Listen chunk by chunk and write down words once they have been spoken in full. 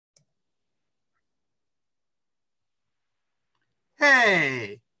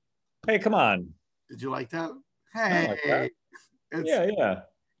Hey, Hey, come on. did you like that? I like that. Hey, it's Yeah.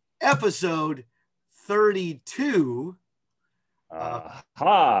 episode 32 of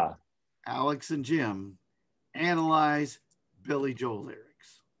Ha. Alex and Jim analyze Billy Joel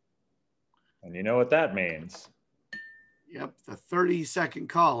lyrics. And you know what that means. Yep, the 30-second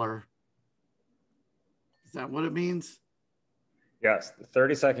caller. Is that what it means? Yes, the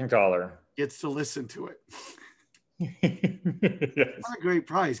 30-second caller. Gets to listen to it. Yes. Not a great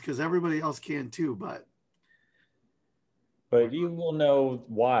price because everybody else can too, but But you will know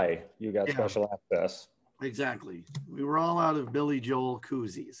why you got yeah, special access. exactly. We were all out of Billy Joel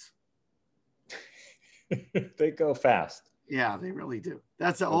koozies. They go fast. Yeah, they really do.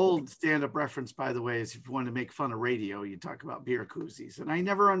 That's an old stand-up reference, by the way, is if you want to make fun of radio, you talk about beer koozies. And I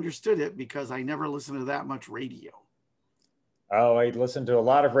never understood it because I never listened to that much radio. Oh, I listened to a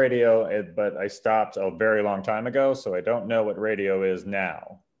lot of radio, but I stopped a very long time ago, so I don't know what radio is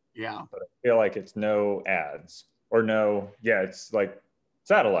now. Yeah. But I feel like it's no ads or it's like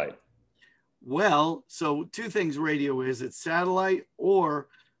satellite. Well, so two things radio is, it's satellite or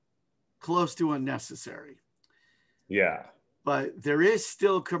close to unnecessary. Yeah. But there is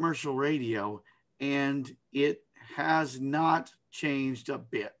still commercial radio, and it has not changed a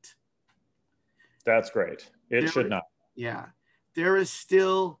bit. That's great. It should not. Yeah. There is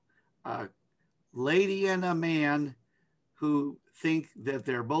still a lady and a man who think that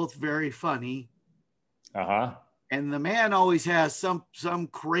they're both very funny. Uh-huh. And the man always has some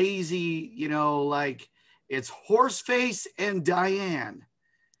crazy, like it's Horseface and Diane.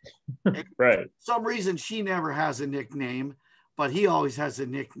 And right. For some reason, she never has a nickname, but he always has a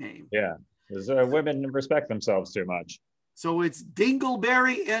nickname. Yeah. Because women respect themselves too much. So it's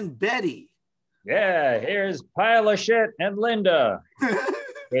Dingleberry and Betty. Yeah, here's Pile of Shit and Linda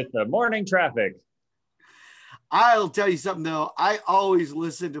with the morning traffic. I'll tell you something, though. I always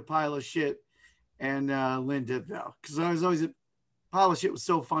listen to Pile of Shit and Linda, though, because I was always Pile of Shit was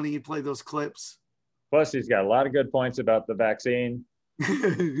so funny. He'd play those clips. Plus, he's got a lot of good points about the vaccine.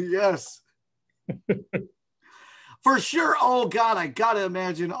 Yes. For sure. Oh, God, I got to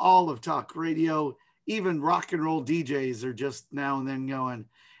imagine all of talk radio, even rock and roll DJs are just now and then going,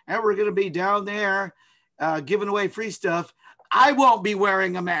 and we're going to be down there giving away free stuff. I won't be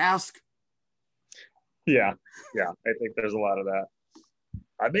wearing a mask. Yeah. I think there's a lot of that.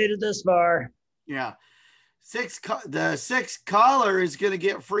 I made it this far. Yeah. The sixth caller is going to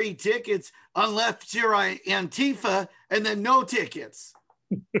get free tickets unless you're Antifa, and then no tickets.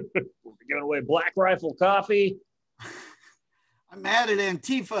 We'll be giving away Black Rifle coffee. I'm mad at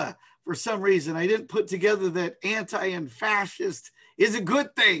Antifa for some reason. I didn't put together that anti and fascist is a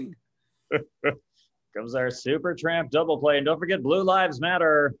good thing. Comes our Super Tramp double play. And don't forget Blue Lives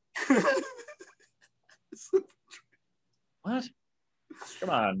Matter. What? Come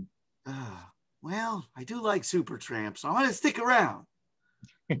on. Well, I do like Super Tramp, so I'm going to stick around.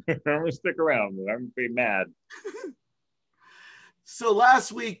 I'm going to stick around, but I'm going to be mad. So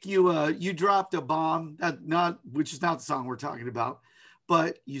last week you dropped a bomb, which is not the song we're talking about,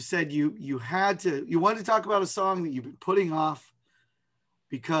 but you said you wanted to talk about a song that you've been putting off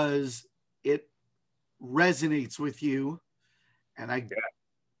because it resonates with you,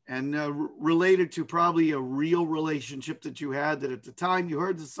 and related to probably a real relationship that you had, that at the time you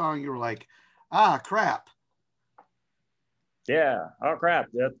heard the song, you were like, crap. Yeah. Oh, crap.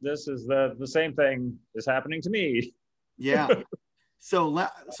 This is the same thing is happening to me. Yeah. So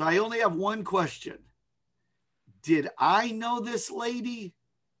I only have one question. Did I know this lady?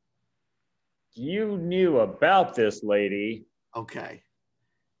 You knew about this lady. Okay.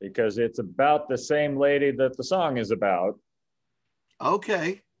 Because it's about the same lady that the song is about.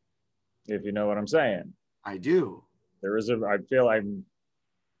 Okay. If you know what I'm saying. I do. I feel I'm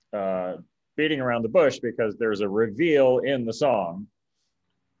beating around the bush because there's a reveal in the song.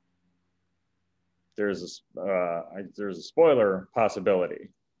 There's a spoiler possibility.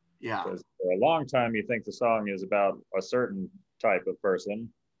 Yeah. Because for a long time you think the song is about a certain type of person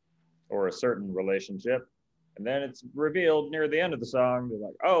or a certain relationship, and then it's revealed near the end of the song. They're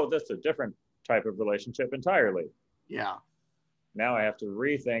like, oh, that's a different type of relationship entirely. Yeah. Now I have to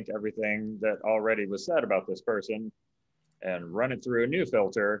rethink everything that already was said about this person and run it through a new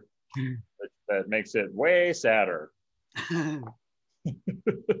filter that makes it way sadder.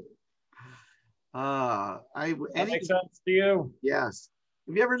 That makes sense to you? Yes.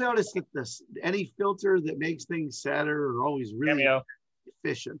 Have you ever noticed that any filter that makes things sadder are always really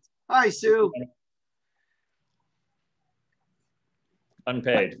efficient? Hi, Sue.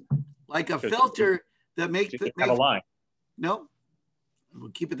 Unpaid. Like a filter that makes have a line. No,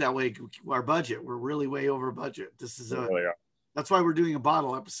 we'll keep it that way. Our budget, we're really way over budget. This is That's why we're doing a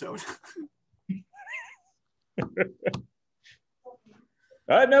bottle episode.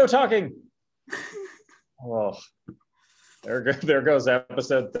 No talking. Oh, there goes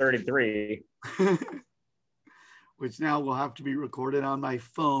episode 33. Which now will have to be recorded on my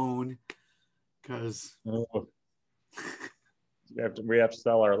phone because we have to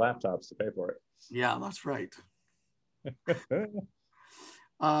sell our laptops to pay for it. Yeah, that's right.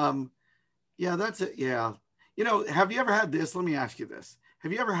 Yeah, that's it. Yeah. Have you ever had this? Let me ask you this.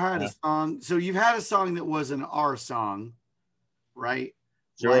 Have you ever had a song? So you've had a song that was an our song, right?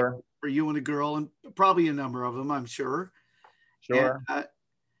 Sure. Like for you and a girl, and probably a number of them, I'm sure. Sure. And,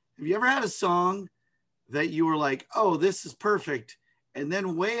 have you ever had a song that you were like, oh, this is perfect? And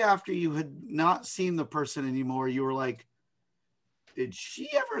then way after you had not seen the person anymore, you were like, did she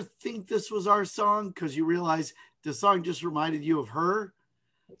ever think this was our song? Because you realize the song just reminded you of her.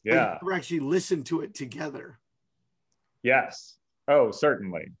 Yeah. But you never actually listened to it together. Yes. Oh,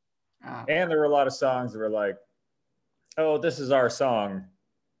 certainly. And there were a lot of songs that were like, oh, this is our song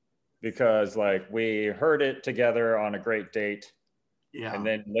because like we heard it together on a great date. Yeah. And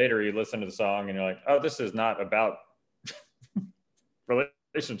then later you listen to the song and you're like, oh, this is not about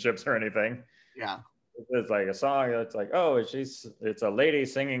relationships or anything. Yeah. It's like a song that's like, oh, it's a lady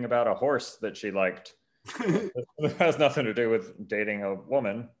singing about a horse that she liked. It has nothing to do with dating a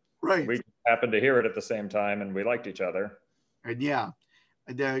woman. Right. We happened to hear it at the same time and we liked each other. And yeah,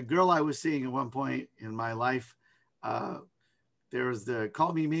 the girl I was seeing at one point in my life, there was the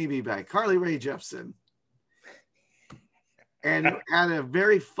Call Me Maybe by Carly Rae Jepsen. And it had a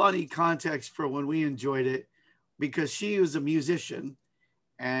very funny context for when we enjoyed it because she was a musician.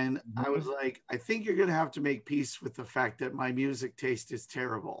 And I was like, I think you're going to have to make peace with the fact that my music taste is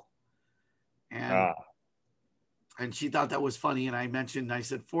terrible. And she thought that was funny. And I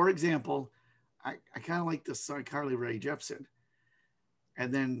said, for example, I kind of like this song, Carly Rae Jepsen.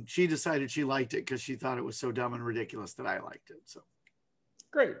 And then she decided she liked it because she thought it was so dumb and ridiculous that I liked it. So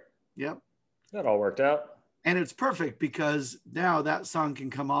great. Yep. That all worked out. And it's perfect because now that song can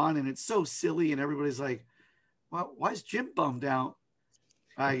come on and it's so silly and everybody's like, well, why is Jim bummed out?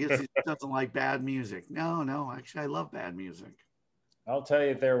 I guess he doesn't like bad music. No, actually I love bad music. I'll tell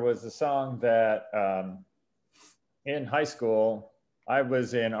you, there was a song that in high school, I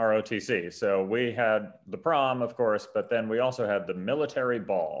was in ROTC. So we had the prom, of course, but then we also had the military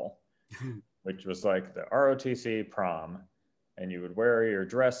ball, which was like the ROTC prom. And you would wear your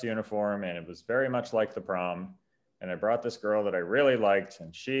dress uniform and it was very much like the prom. And I brought this girl that I really liked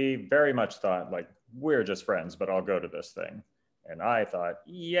and she very much thought like, we're just friends, but I'll go to this thing. And I thought,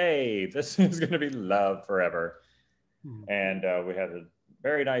 yay, this is going to be love forever. And we had a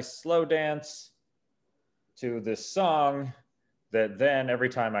very nice slow dance to this song that then every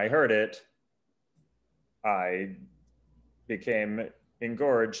time I heard it, I became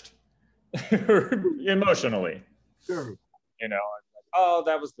engorged emotionally. Sure. You know, like, oh,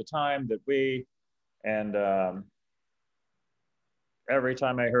 that was the time that and every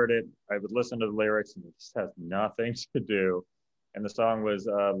time I heard it, I would listen to the lyrics and it just has nothing to do. And the song was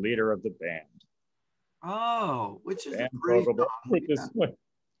Leader of the Band. Oh, which is a great song. Which is like,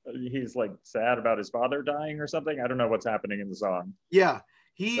 he's like sad about his father dying or something. I don't know what's happening in the song. Yeah,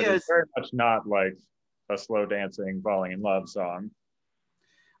 he is very much not like a slow dancing, falling in love song.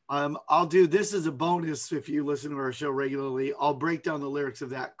 I'll do this as a bonus if you listen to our show regularly. I'll break down the lyrics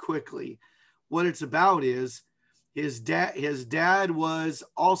of that quickly. What it's about is his dad was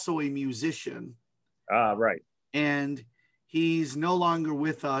also a musician. Right. And he's no longer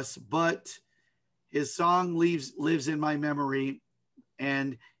with us, but his song lives in my memory.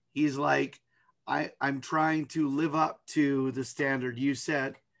 And he's like, I'm trying to live up to the standard you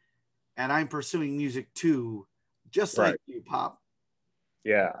set, and I'm pursuing music too, just like you, Pop.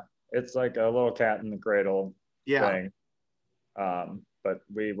 Yeah, it's like a little cat in the cradle thing. But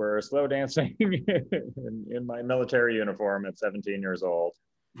we were slow dancing in my military uniform at 17 years old.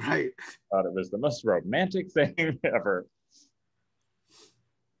 Right. Thought it was the most romantic thing ever.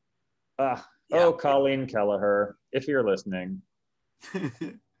 Oh, Colleen Kelleher, if you're listening.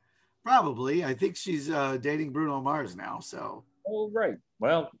 Probably. I think she's dating Bruno Mars now. So. Oh, right.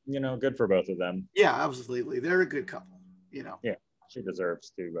 Well, good for both of them. Yeah, absolutely. They're a good couple. Yeah, she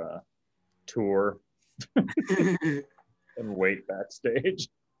deserves to tour and wait backstage.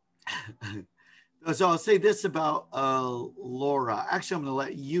 So I'll say this about Laura. Actually, I'm going to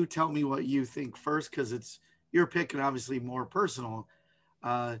let you tell me what you think first because it's your pick and obviously more personal.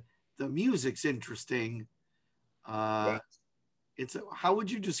 The music's interesting. It's how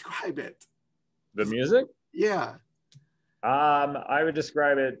would you describe it? The music? Yeah. I would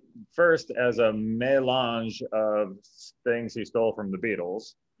describe it first as a melange of things he stole from the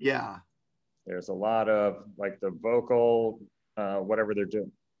Beatles. Yeah. There's a lot of like the vocal, whatever they're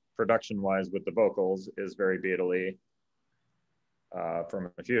doing production wise with the vocals is very Beatley from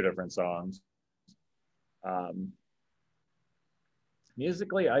a few different songs. Um,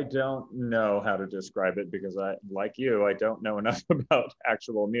 Musically, I don't know how to describe it because like you, I don't know enough about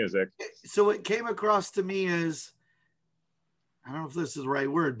actual music. So it came across to me as, I don't know if this is the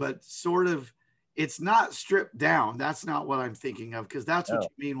right word, but sort of, it's not stripped down. That's not what I'm thinking of, because that's what Oh,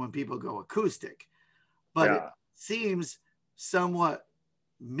 you mean when people go acoustic. But it yeah, seems somewhat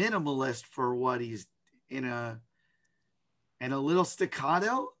minimalist for what he's in a little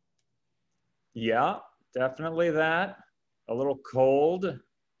staccato. yeah, definitely that. A little cold,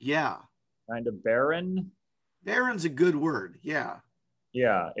 Yeah. kind of barren. Baron's a good word. Yeah.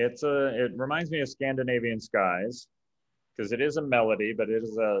 Yeah, it reminds me of Scandinavian skies because it is a melody, but it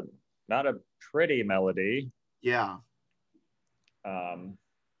is a not a pretty melody. Yeah. Um,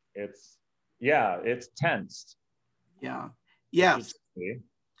 it's yeah, it's tense, Yeah. which you Yes. see.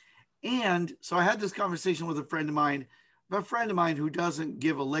 And so I had this conversation with a friend of mine who doesn't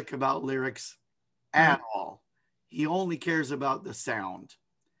give a lick about lyrics Hmm. at all. He only cares about the sound.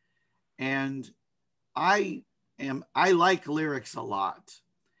 And I like lyrics a lot.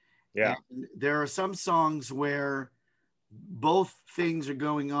 And Yeah, there are some songs where both things are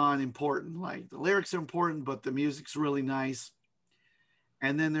going on important. Like the lyrics are important, but the music's really nice.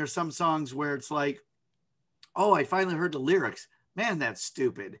 And then there's some songs where it's like, oh, I finally heard the lyrics. Man, that's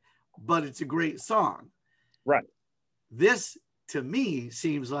stupid, but it's a great song. right. This to me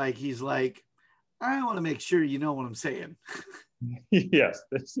seems like he's like, I want to make sure you know what I'm saying. Yes,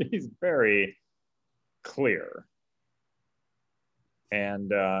 this is very clear,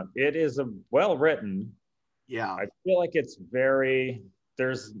 and it is a well written. Yeah. I feel like it's very.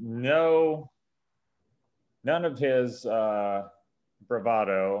 There's none of his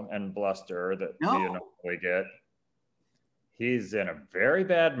bravado and bluster that you No. normally get. He's in a very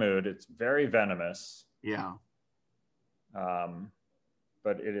bad mood. It's very venomous, Yeah. um,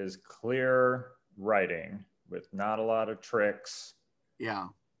 but it is clear writing with not a lot of tricks. Yeah.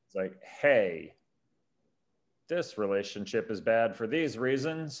 It's like, hey, this relationship is bad for these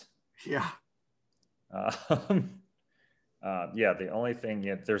reasons. Yeah. Um, yeah, the only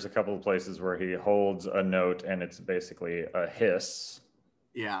thing, there's a couple of places where he holds a note and it's basically a hiss.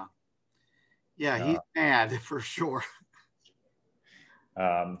 Yeah. Yeah. Uh, He's mad for sure.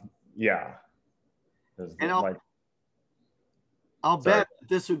 yeah, And like, I'll sorry. bet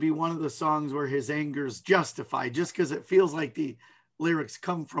this would be one of the songs where his anger is justified just because it feels like the lyrics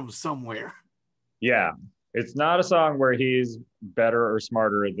come from somewhere. Yeah, it's not a song where he's better or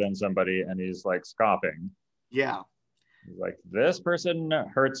smarter than somebody and he's like scoffing. Yeah. He's like, this person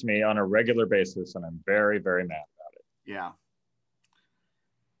hurts me on a regular basis and I'm very, very mad about it. Yeah.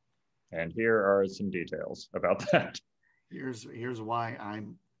 And here are some details about that. Here's why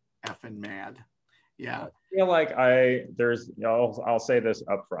I'm effing mad. Yeah. I feel like I'll say this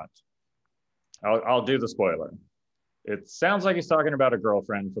up front. I'll do the spoiler. It sounds like he's talking about a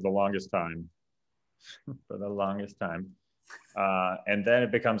girlfriend for the longest time, for the longest time. And then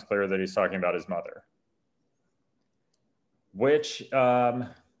it becomes clear that he's talking about his mother, which I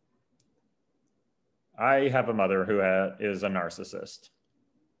have a mother who is a narcissist,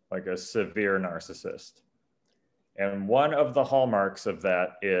 like a severe narcissist. And one of the hallmarks of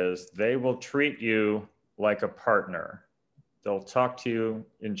that is they will treat you like a partner. They'll talk to you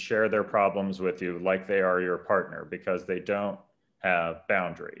and share their problems with you like they are your partner because they don't have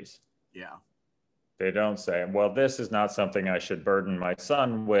boundaries. Yeah. They don't say, well, this is not something I should burden my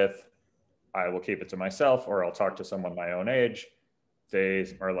son with. I will keep it to myself or I'll talk to someone my own age. They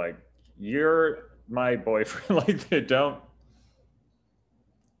are like, you're my boyfriend. Like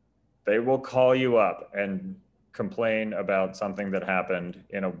they will call you up and complain about something that happened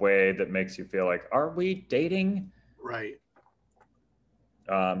in a way that makes you feel like, are we dating? Right.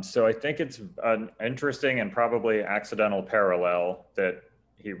 So I think it's an interesting and probably accidental parallel that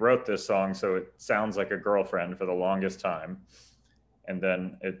he wrote this song so it sounds like a girlfriend for the longest time. And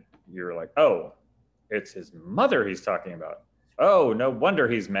then you're like, oh, it's his mother he's talking about. Oh, no wonder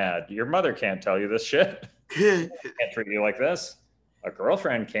he's mad. Your mother can't tell you this shit. Can't treat you like this. A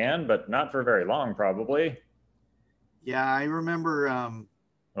girlfriend can, but not for very long, probably. Yeah, I remember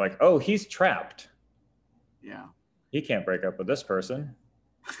Like, oh, he's trapped. yeah. He can't break up with this person.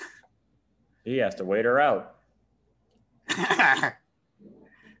 He has to wait her out.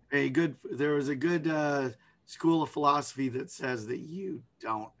 There was a good school of philosophy that says that you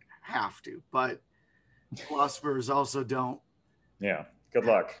don't have to, but Philosophers also don't Yeah. Good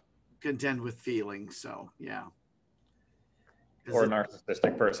luck. contend with feelings. So yeah. Or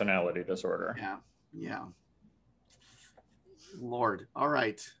narcissistic personality disorder. Yeah. Yeah. Lord. All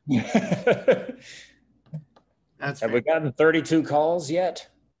right. That's Have we gotten 32 calls yet?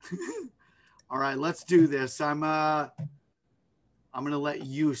 All right, let's do this. I'm gonna let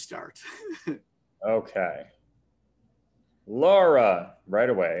you start. Okay. Laura, right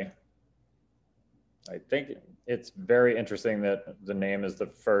away. I think it's very interesting that the name is the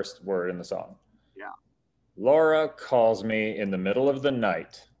first word in the song. Yeah. Laura calls me in the middle of the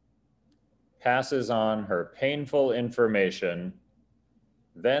night, passes on her painful information.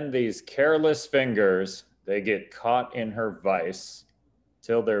 Then these careless fingers, they get caught in her vice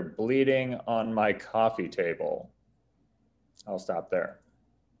till they're bleeding on my coffee table. I'll stop there.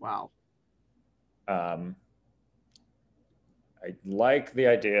 Wow. I like the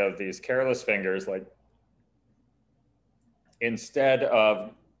idea of these careless fingers, like instead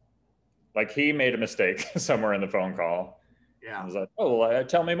of, like he made a mistake somewhere in the phone call. Yeah. I was like, oh, well,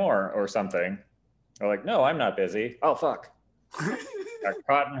 tell me more or something. Or like, no, I'm not busy. Oh, fuck. Got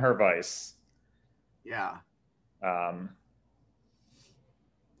caught in her vice. Yeah.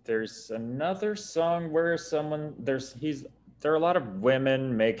 There's another song where there are a lot of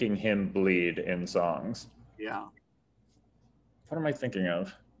women making him bleed in songs. Yeah. What am I thinking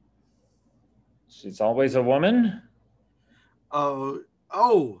of? She's always a woman.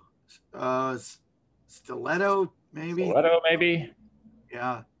 Stiletto, maybe. Stiletto, maybe.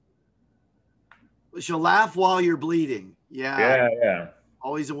 Yeah. She'll laugh while you're bleeding. Yeah, yeah.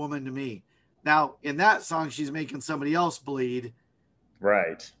 Always a woman to me. Now, in that song, she's making somebody else bleed.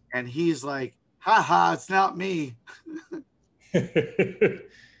 Right. And he's like, ha ha, it's not me.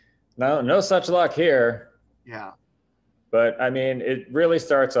 No such luck here. Yeah. But I mean, it really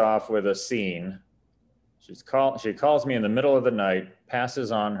starts off with a scene. She calls me in the middle of the night,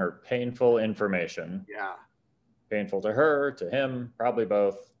 passes on her painful information. Yeah. Painful to her, to him, probably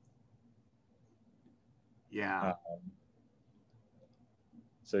both. Yeah.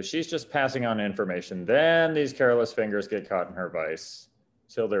 So she's just passing on information. Then these careless fingers get caught in her vice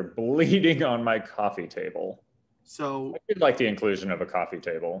till they're bleeding on my coffee table. So I did like the inclusion of a coffee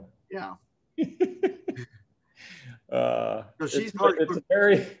table. Yeah. So it's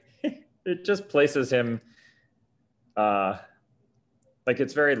very, it just places him, like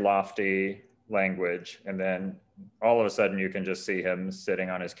it's very lofty language. And then all of a sudden you can just see him sitting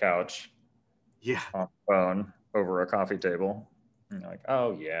on his couch. Yeah. On the phone over a coffee table. And you're like,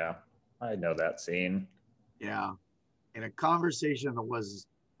 oh yeah, I know that scene. Yeah. In a conversation that was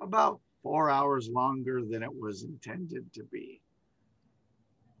about 4 hours longer than it was intended to be.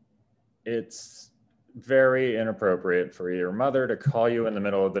 It's very inappropriate for your mother to call you in the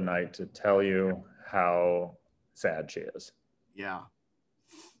middle of the night to tell you how sad she is. Yeah.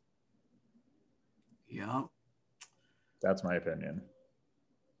 Yeah. That's my opinion.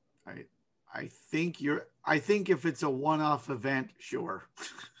 I think if it's a one-off event, sure.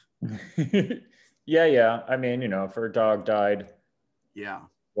 Yeah. I mean, if her dog died, yeah,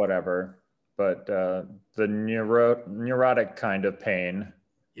 whatever. But the neurotic kind of pain,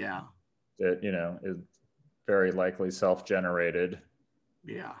 yeah, that is very likely self-generated.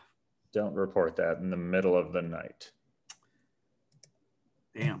 Yeah. Don't report that in the middle of the night.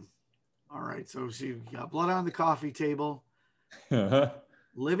 Damn. All right. So she got blood on the coffee table.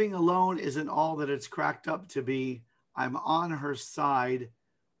 Living alone isn't all that it's cracked up to be. I'm on her side.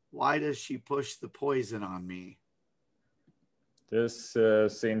 Why does she push the poison on me? This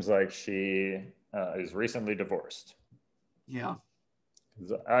seems like she is recently divorced. Yeah.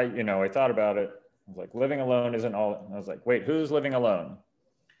 I thought about it. I was like, living alone isn't all. I was like, wait, who's living alone?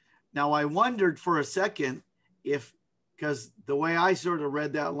 Now, I wondered for a second because the way I sort of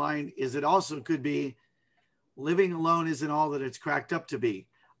read that line is it also could be living alone isn't all that it's cracked up to be.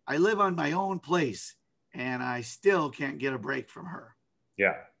 I live on my own place and I still can't get a break from her.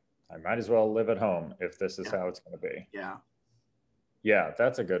 Yeah. I might as well live at home if this is how it's going to be. Yeah. Yeah,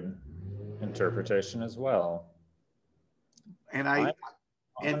 that's a good interpretation as well. And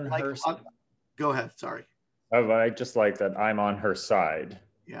go ahead. Sorry. I just like that I'm on her side.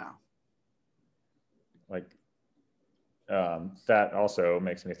 Yeah. Like, that also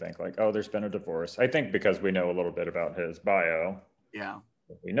makes me think like, oh, there's been a divorce. I think because we know a little bit about his bio. Yeah.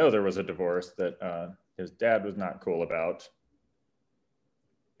 We know there was a divorce that his dad was not cool about.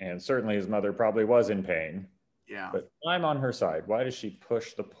 And certainly his mother probably was in pain. Yeah. But I'm on her side. Why does she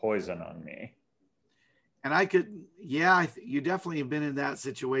push the poison on me? And you definitely have been in that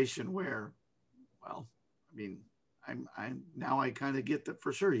situation where, well, I mean, I'm now I kind of get that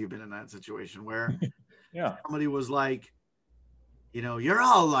for sure you've been in that situation where Yeah. Somebody was like, you're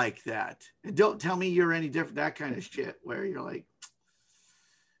all like that. And don't tell me you're any different, that kind of shit, where you're like,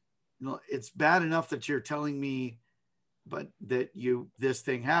 it's bad enough that you're telling me, but that this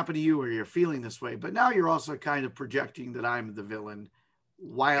thing happened to you or you're feeling this way. But now you're also kind of projecting that I'm the villain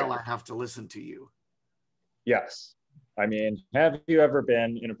while I have to listen to you. Yes. I mean, have you ever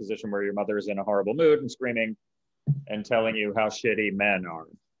been in a position where your mother is in a horrible mood and screaming and telling you how shitty men are?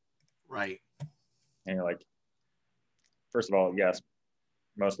 Right. And you're like, first of all, yes,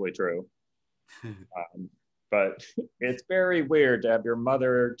 mostly true. But it's very weird to have your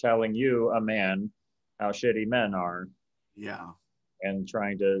mother telling you, a man, how shitty men are. Yeah. And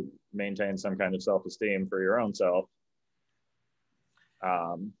trying to maintain some kind of self-esteem for your own self.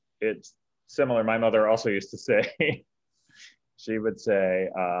 It's similar. My mother also used to say, she would say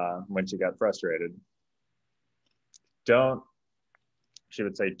when she got frustrated, she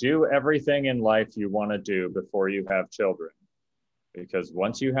would say, do everything in life you want to do before you have children. Because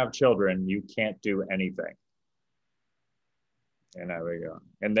once you have children, you can't do anything. And there we go.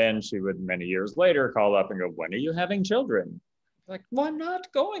 And then she would, many years later, call up and go, when are you having children? Like, well, I'm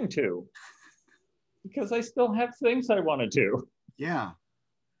not going to. Because I still have things I want to do. Yeah.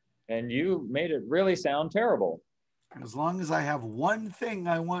 And you made it really sound terrible. As long as I have one thing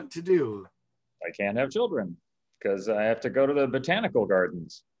I want to do. I can't have children because I have to go to the botanical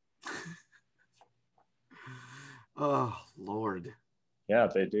gardens. Oh, Lord. Yeah,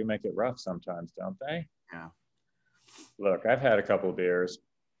 they do make it rough sometimes, don't they? Yeah. Look, I've had a couple of beers.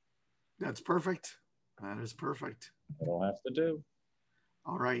 That's perfect. That is perfect. It'll have to do.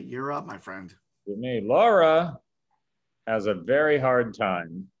 All right, you're up, my friend. With me, Laura has a very hard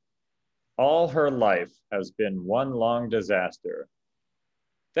time. All her life has been one long disaster.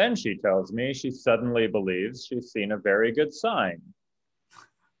 Then she tells me she suddenly believes she's seen a very good sign.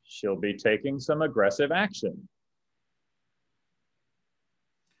 She'll be taking some aggressive action.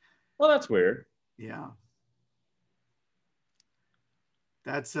 Well, that's weird. Yeah.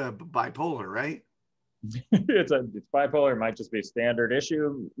 That's bipolar, right? It's bipolar. It might just be standard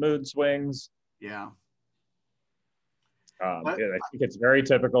issue mood swings. Yeah. I think it's very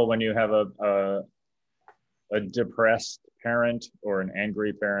typical when you have a depressed parent or an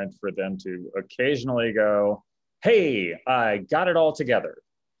angry parent for them to occasionally go, hey, I got it all together.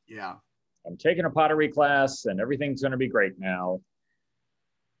 Yeah. I'm taking a pottery class and everything's going to be great now.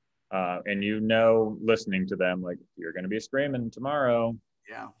 And listening to them, like, you're going to be screaming tomorrow.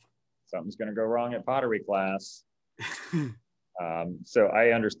 Yeah. Something's going to go wrong at pottery class. So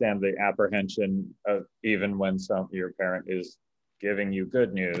I understand the apprehension of, even when your parent is giving you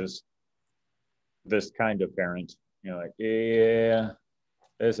good news, this kind of parent, you're like, yeah,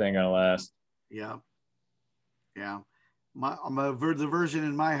 this ain't going to last. Yeah. Yeah. The version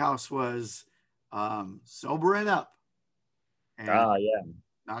in my house was sobering up. And yeah.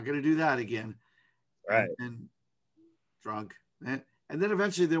 not going to do that again. Right. And drunk. And then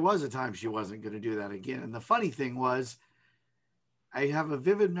eventually there was a time she wasn't going to do that again. And the funny thing was, I have a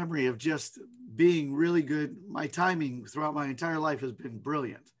vivid memory of just being really good. My timing throughout my entire life has been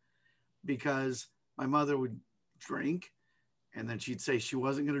brilliant because my mother would drink and then she'd say she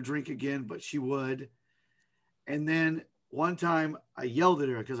wasn't going to drink again, but she would. And then one time I yelled at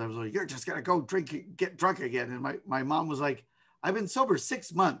her because I was like, you're just going to go get drunk again. And my mom was like, I've been sober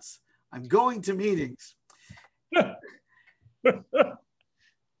 6 months. I'm going to meetings.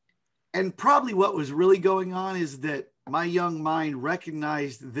 And probably what was really going on is that my young mind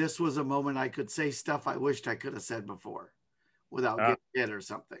recognized this was a moment I could say stuff I wished I could have said before without getting hit or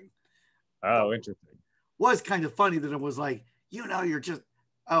something. Oh, interesting. Was kind of funny that it was like, you're just,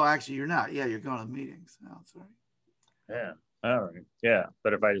 oh, actually, you're not. Yeah, you're going to meetings. No, it's all right. Yeah. All right. Yeah.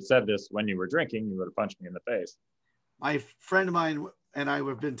 But if I had said this when you were drinking, you would have punched me in the face. My friend of mine and I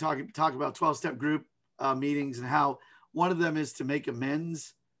have been talking about 12-step group meetings and how one of them is to make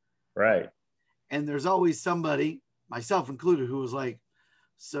amends. Right. And there's always somebody, myself included, who was like,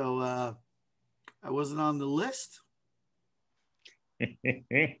 so I wasn't on the list?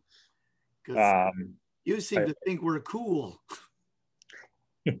 Because you seem to think we're cool.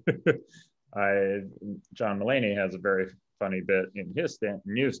 John Mulaney has a very funny bit in his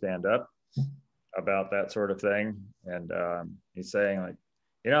new stand-up about that sort of thing. And he's saying, like,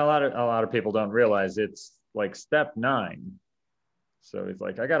 a lot of people don't realize it's like step 9. So he's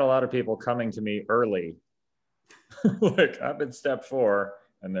like, I got a lot of people coming to me early. Like, I'm in step 4.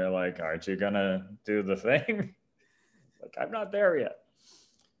 And they're like, aren't you going to do the thing? Like, I'm not there yet.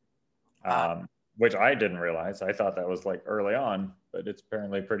 Which I didn't realize. I thought that was like early on, but it's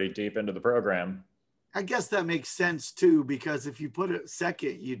apparently pretty deep into the program. I guess that makes sense too, because if you put it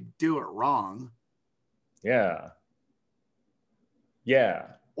second, you do it wrong. Yeah. Yeah.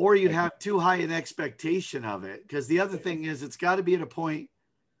 Or you'd have too high an expectation of it. Because the other thing is, it's got to be at a point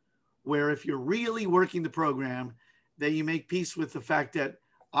where if you're really working the program, that you make peace with the fact that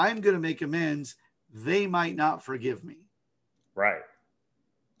I'm going to make amends. They might not forgive me. Right.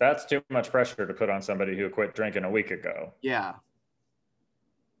 That's too much pressure to put on somebody who quit drinking a week ago. Yeah.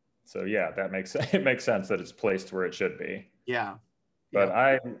 So yeah, that makes it makes sense that it's placed where it should be. Yeah. But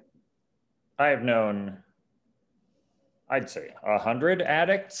Yeah. I've known, I'd say 100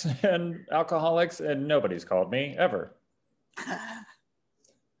 addicts and alcoholics, and nobody's called me ever.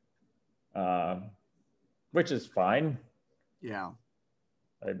 Which is fine. Yeah.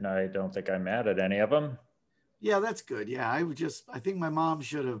 I don't think I'm mad at any of them. Yeah, that's good. Yeah, I think my mom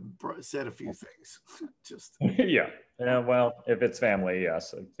should have said a few things. Just Yeah. Yeah. Well, if it's family,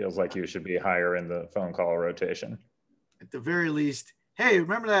 yes, it feels like you should be higher in the phone call rotation. at the very least, hey,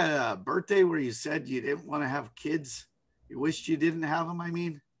 remember that birthday where you said you didn't want to have kids? You wished you didn't have them. I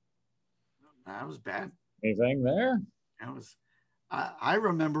mean, that was bad. Anything there? That was. I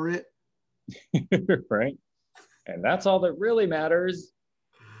remember it. Right. And that's all that really matters.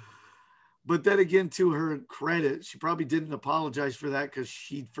 But then again, to her credit, she probably didn't apologize for that because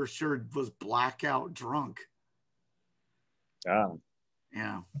she for sure was blackout drunk. Ah.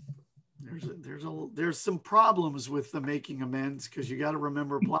 Yeah. There's some problems with the making amends because you got to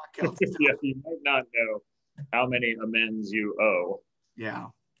remember blackouts. Yeah, you might not know how many amends you owe. Yeah.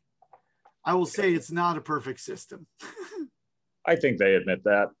 I will say it's not a perfect system. I think they admit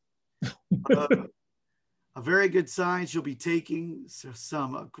that. A very good sign she'll be taking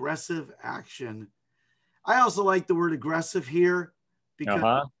some aggressive action. I also like the word aggressive here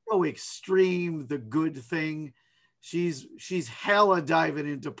because so extreme, the good thing. She's hella diving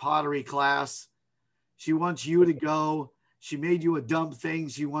into pottery class. She wants you to go. She made you a dumb thing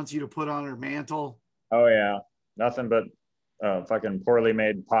she wants you to put on her mantle. Oh yeah, nothing but fucking poorly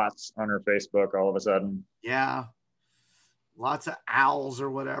made pots on her Facebook all of a sudden. Yeah, lots of owls or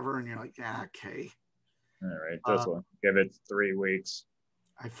whatever, and you're like, yeah, okay. All right, this one, give it 3 weeks.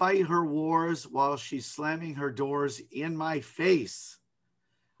 I fight her wars while she's slamming her doors in my face.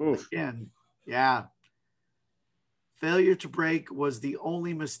 Oof. Again, yeah. Failure to break was the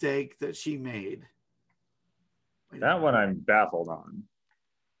only mistake that she made. That one I'm baffled on.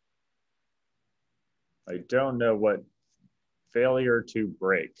 I don't know what failure to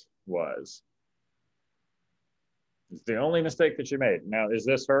break was. It's the only mistake that she made. Now, is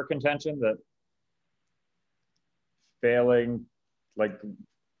this her contention that failing, like,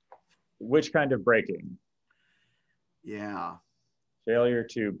 which kind of breaking? Yeah. Failure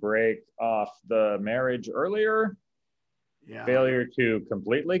to break off the marriage earlier? Yeah. Failure to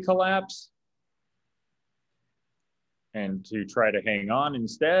completely collapse? And to try to hang on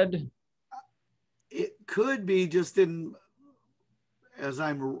instead? It could be just as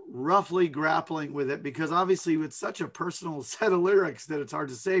I'm roughly grappling with it, because obviously it's such a personal set of lyrics that it's hard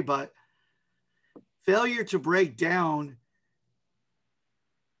to say, but failure to break down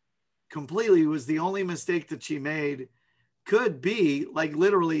completely was the only mistake that she made. Could be like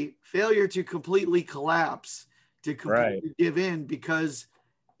literally failure to completely collapse, to completely give in, because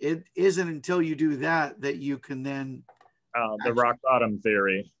it isn't until you do that that you can then the rock bottom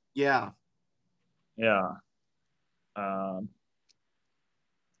theory. Yeah. Yeah.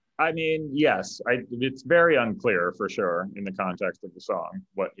 I mean, yes, it's very unclear for sure in the context of the song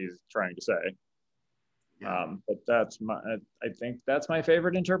what he's trying to say. Yeah. But I think that's my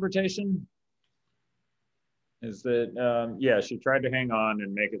favorite interpretation. Is that yeah, she tried to hang on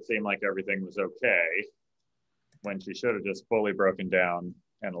and make it seem like everything was okay when she should have just fully broken down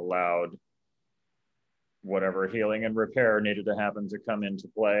and allowed whatever healing and repair needed to happen to come into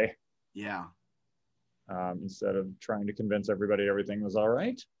play. Yeah. Instead of trying to convince everybody everything was all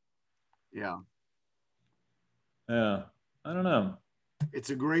right. Yeah. Yeah. I don't know.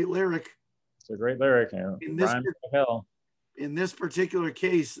 It's a great lyric. It's a great lyric. In this particular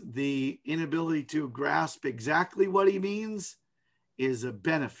case, the inability to grasp exactly what he means is a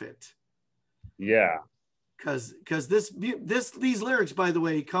benefit. Yeah. Because these lyrics, by the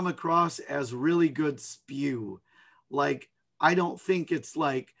way, come across as really good spew. Like, I don't think it's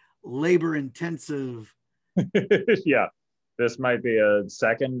like labor intensive. Yeah. This might be a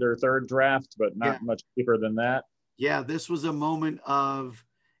second or third draft, but not much deeper than that. Yeah, this was a moment of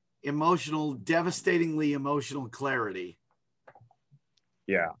devastatingly emotional clarity.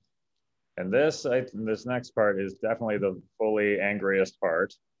 Yeah. And this next part is definitely the fully angriest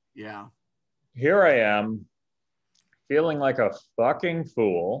part. Yeah. Here I am feeling like a fucking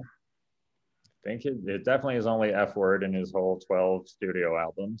fool. I think it definitely is only F word in his whole 12 studio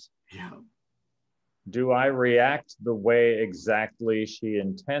albums. Yeah. Do I react the way exactly she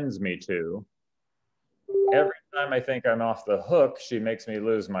intends me to? Every time I think I'm off the hook, she makes me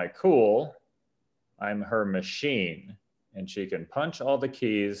lose my cool. I'm her machine, and she can punch all the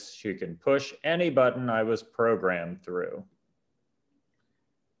keys. She can push any button I was programmed through.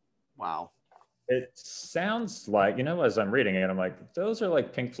 Wow. It sounds like, as I'm reading it, I'm like, those are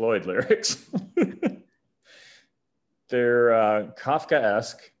like Pink Floyd lyrics. They're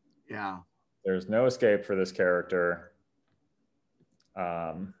Kafka-esque. Yeah. There's no escape for this character.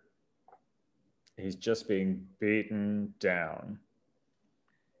 He's just being beaten down.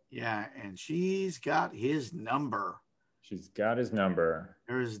 Yeah, and she's got his number. She's got his number.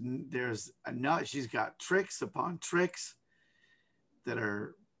 There's enough. She's got tricks upon tricks that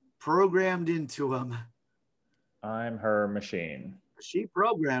are programmed into him. I'm her machine. She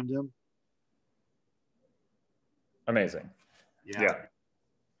programmed him. Amazing. Yeah.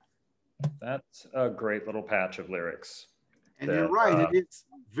 That's a great little patch of lyrics. And you're right. It's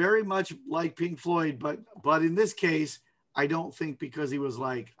very much like Pink Floyd, but in this case, I don't think because he was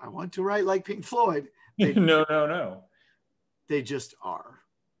like, I want to write like Pink Floyd. No. They just are.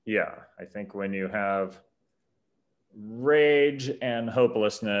 Yeah. I think when you have rage and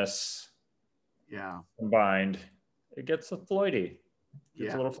hopelessness combined, it gets a Floydy.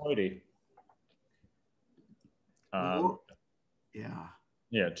 It's a little Floydy.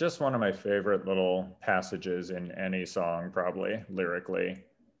 Yeah, just one of my favorite little passages in any song, probably lyrically,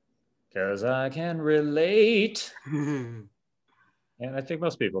 because I can relate. And I think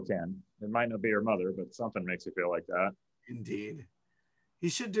most people can. It might not be your mother, but something makes you feel like that. Indeed. He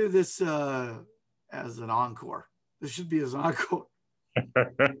should do this as an encore. This should be his encore.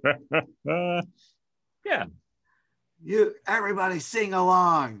 Yeah. Everybody sing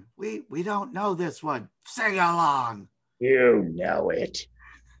along. We don't know this one. Sing along. You know it.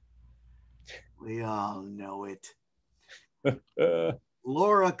 We all know it.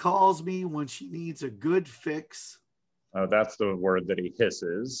 Laura calls me when she needs a good fix. Oh, that's the word that he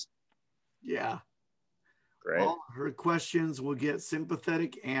hisses. Yeah. Great. All her questions will get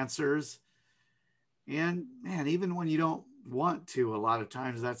sympathetic answers. And man, even when you don't want to, a lot of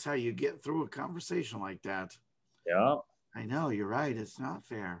times that's how you get through a conversation like that. Yeah. I know, you're right. It's not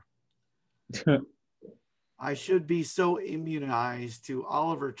fair. I should be so immunized to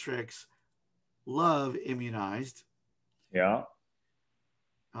all of her tricks. Love immunized. Yeah.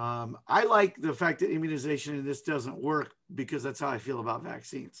 I like the fact that immunization in this doesn't work because that's how I feel about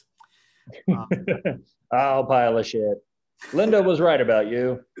vaccines. I'll pile of shit. Linda was right about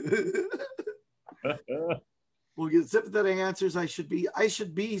you. We'll get sympathetic answers. I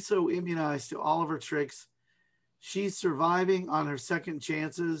should be so immunized to all of her tricks. She's surviving on her second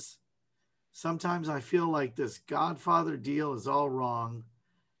chances. Sometimes I feel like this Godfather deal is all wrong.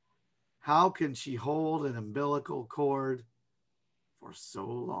 How can she hold an umbilical cord for so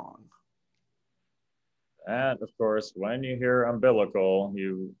long? And of course, when you hear umbilical,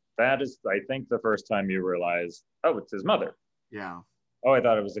 that is, I think, the first time you realize, oh, it's his mother. Yeah. Oh, I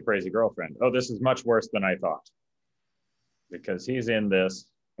thought it was the crazy girlfriend. Oh, this is much worse than I thought. Because he's in this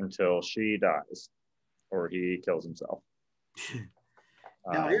until she dies or he kills himself.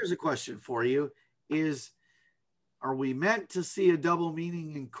 Now, here's a question for you. Are we meant to see a double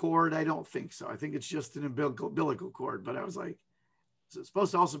meaning in cord? I don't think so. I think it's just an umbilical cord. But I was like, is it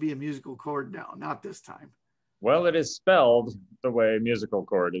supposed to also be a musical cord? No, not this time. Well, it is spelled the way musical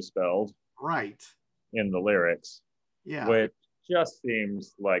cord is spelled. Right. In the lyrics. Yeah. Which just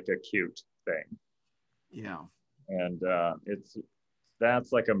seems like a cute thing. Yeah. And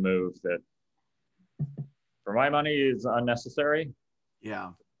that's like a move that, for my money, is unnecessary. Yeah.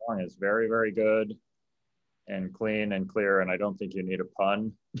 The song is very, very good and clean and clear, and I don't think you need a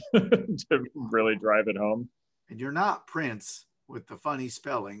pun to really drive it home. And you're not Prince with the funny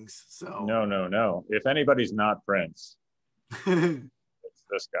spellings, so no. If anybody's not Prince, it's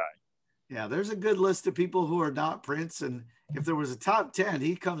this guy. Yeah, there's a good list of people who are not Prince, and if there was a top 10,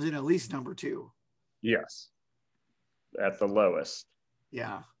 he comes in at least number 2. Yes, at the lowest.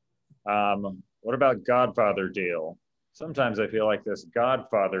 Yeah. What about Godfather deal? Sometimes I feel like this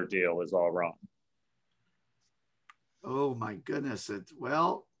Godfather deal is all wrong. Oh my goodness.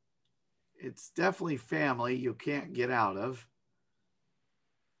 It's definitely family you can't get out of.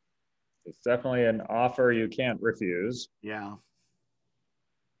 It's definitely an offer you can't refuse. Yeah.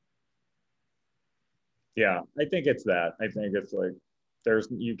 Yeah, I think it's that. I think it's like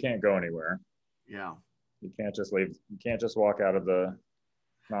you can't go anywhere. Yeah. You can't just leave. You can't just walk out of the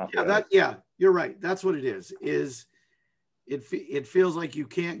mafia. Yeah, you're right. That's what it is. It feels like you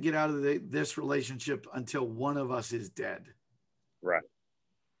can't get out of this relationship until one of us is dead. Right.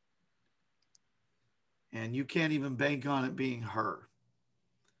 and you can't even bank on it being her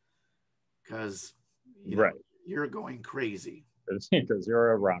because Right. you're going crazy. Because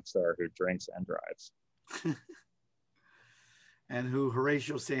you're a rock star who drinks and drives. And who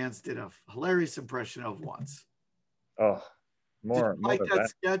Horatio Sands did a hilarious impression of once. Oh, Did more you like of that that.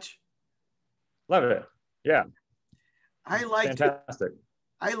 sketch? Love it. Yeah. I liked Fantastic. it.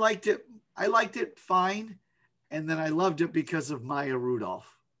 I liked it. I liked it fine. And then I loved it because of Maya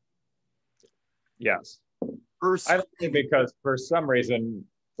Rudolph. Yes. Her I like it screaming. because for some reason,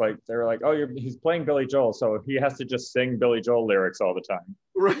 like they're like, oh, he's playing Billy Joel, so he has to just sing Billy Joel lyrics all the time.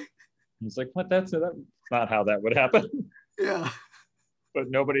 Right. He's like, what? That's not how that would happen. Yeah. But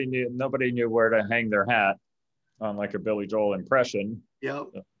nobody knew where to hang their hat on like a Billy Joel impression. Yep.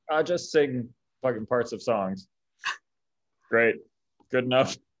 I'll just sing fucking parts of songs. Great. Good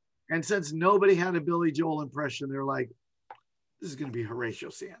enough. And since nobody had a Billy Joel impression, they're like, this is going to be Horatio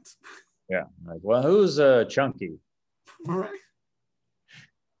Sands. Yeah. Like, well, who's Chunky? All right.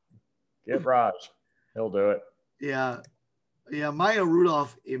 Get Raj. He'll do it. Yeah. Yeah. Maya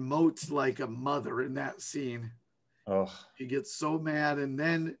Rudolph emotes like a mother in that scene. Oh. She gets so mad. And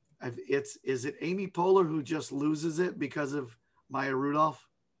then is it Amy Poehler who just loses it because of Maya Rudolph?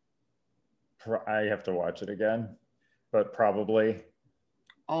 I have to watch it again, but probably.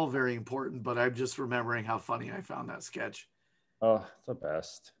 All very important, but I'm just remembering how funny I found that sketch. Oh, the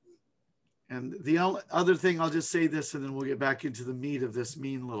best. And the other thing, I'll just say this and then we'll get back into the meat of this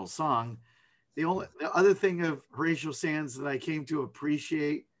mean little song. The other thing of Horatio Sands that I came to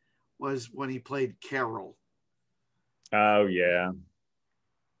appreciate was when he played Carol. Oh, yeah.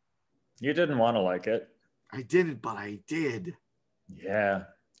 You didn't want to like it. I didn't, but I did. Yeah.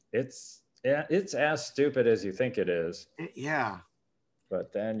 It's as stupid as you think it is. Yeah.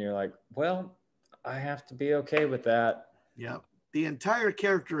 But then you're like, well, I have to be okay with that. Yep. The entire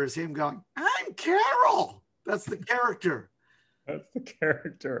character is him going, I'm Carol. That's the character. That's the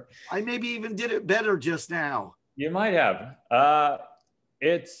character. I maybe even did it better just now. You might have. I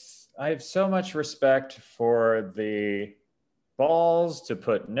have so much respect for the balls to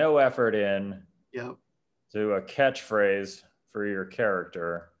put no effort in. Yep. To a catchphrase for your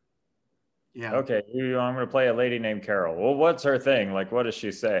character. Yeah. Okay, I'm going to play a lady named Carol. Well, what's her thing? Like, what does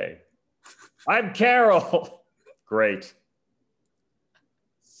she say? I'm Carol. Great.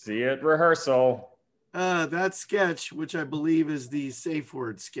 See you at rehearsal. That sketch, which I believe is the safe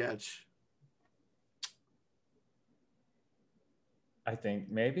word sketch. I think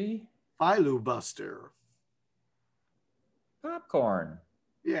maybe. Filubuster. Popcorn.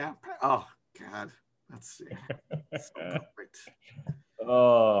 Yeah. Oh, God. Let's see. So perfect.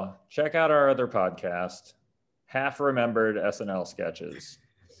 Oh, check out our other podcast, Half Remembered SNL Sketches.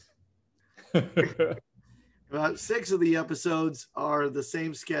 About 6 of the episodes are the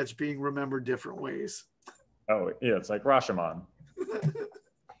same sketch being remembered different ways. Oh, yeah, it's like Rashomon.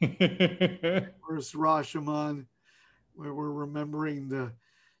 First Rashomon, where we're remembering the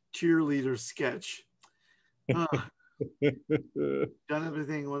cheerleader sketch. Done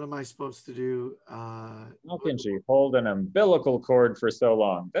everything. What am I supposed to do? How can she hold an umbilical cord for so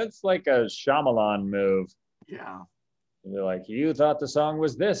long? That's like a Shyamalan move. Yeah. And they're like, you thought the song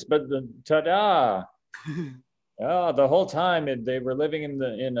was this, but ta-da! Oh, the whole time they were living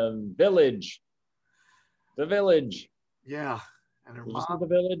in a village. The village. Yeah. And her mom. mom. The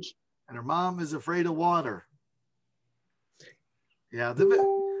village. And her mom is afraid of water. Yeah.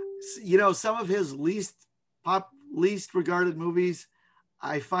 Some of his least regarded movies,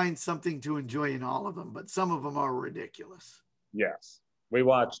 I find something to enjoy in all of them, but some of them are ridiculous. Yes. We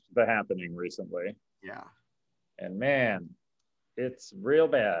watched The Happening recently. Yeah. And man, it's real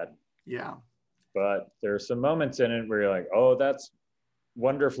bad. Yeah. But there's some moments in it where you're like, oh, that's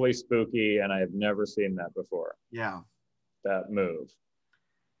wonderfully spooky, and I have never seen that before. Yeah. That move.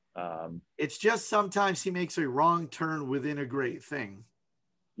 It's just sometimes he makes a wrong turn within a great thing.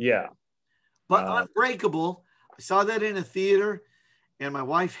 Yeah. But Unbreakable, I saw that in a theater and my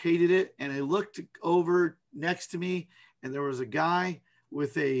wife hated it. And I looked over next to me and there was a guy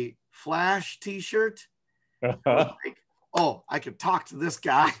with a Flash t-shirt. Like, oh, I could talk to this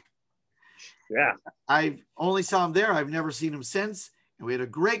guy. Yeah. I only saw him there. I've never seen him since. And we had a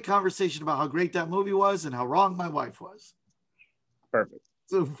great conversation about how great that movie was and how wrong my wife was. Perfect.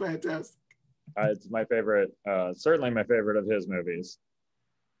 So fantastic. It's my favorite, certainly my favorite of his movies.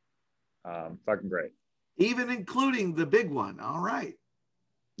 Fucking great. Even including the big one. All right.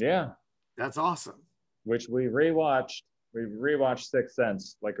 Yeah. That's awesome. Which we rewatched. We rewatched Sixth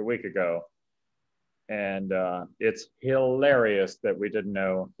Sense like a week ago. And it's hilarious that we didn't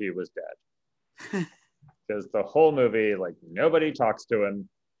know he was dead. Because the whole movie, like, nobody talks to him.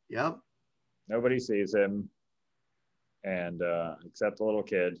 Yep. Nobody sees him, and except the little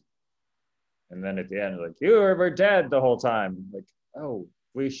kid. And then at the end, like, you were dead the whole time. Like, oh,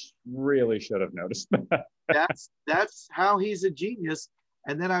 we really should have noticed that. That's how he's a genius.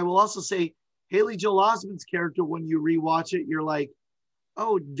 And then I will also say, Haley Joel Osment's character, when you rewatch it, you're like,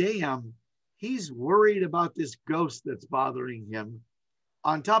 oh damn, he's worried about this ghost that's bothering him.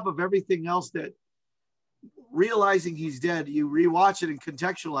 On top of everything else, that realizing he's dead, you rewatch it and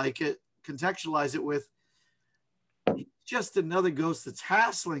contextualize it with just another ghost that's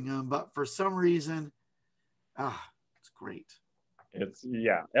hassling him. But for some reason, it's great. It's,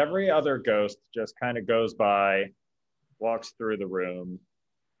 yeah, every other ghost just kind of goes by, walks through the room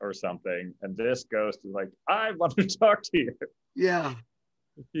or something, and this ghost is like, I want to talk to you. Yeah.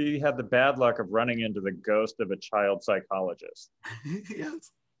 He had the bad luck of running into the ghost of a child psychologist.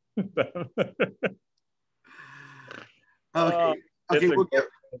 Yes. Okay. Okay.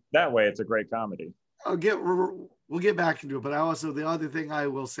 That way, it's a great comedy. We'll get back into it, but the other thing I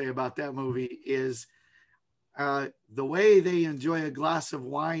will say about that movie is the way they enjoy a glass of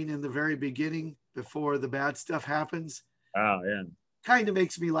wine in the very beginning before the bad stuff happens. Oh yeah. Kind of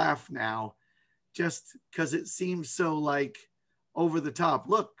makes me laugh now, just because it seems so like over the top.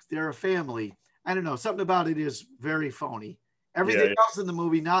 Look, they're a family. I don't know. Something about it is very phony. Everything else in the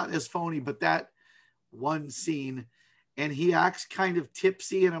movie, not as phony, but that one scene, and he acts kind of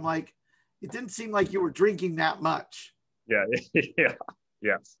tipsy, and I'm like, it didn't seem like you were drinking that much. Yeah. Yeah.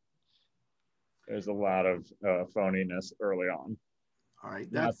 Yes. There's a lot of phoniness early on. All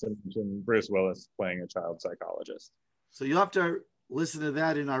right. Not to mention Bruce Willis playing a child psychologist. So you'll have to listen to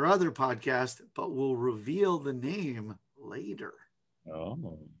that in our other podcast, but we'll reveal the name later.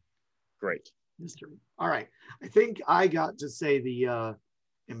 Oh, great. Mystery. All right. I think I got to say the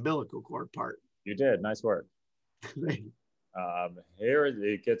umbilical cord part. You did. Nice work. Here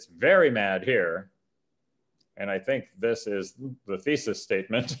it gets very mad here. And I think this is the thesis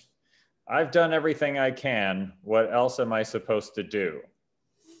statement. I've done everything I can. What else am I supposed to do?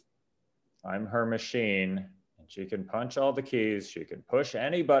 I'm her machine, and she can punch all the keys. She can push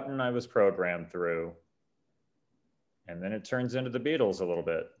any button I was programmed through. And then it turns into the Beatles a little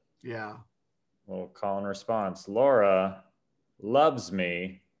bit. Yeah. Little call and response. Laura loves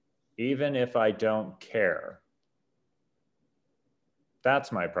me even if I don't care.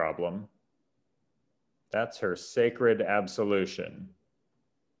 That's my problem. That's her sacred absolution.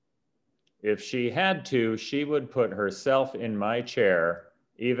 If she had to, she would put herself in my chair,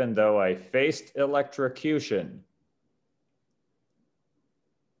 even though I faced electrocution.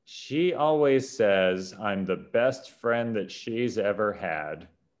 She always says I'm the best friend that she's ever had.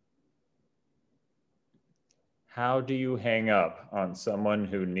 How do you hang up on someone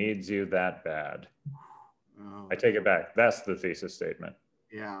who needs you that bad? Oh. I take it back. That's the thesis statement.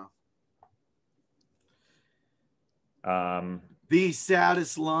 Yeah. The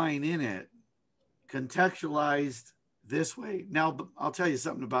saddest line in it, contextualized this way. Now, I'll tell you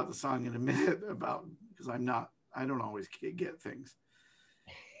something about the song in a minute because I don't always get things.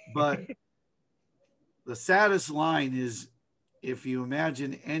 But the saddest line is if you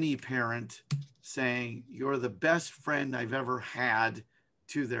imagine any parent saying, you're the best friend I've ever had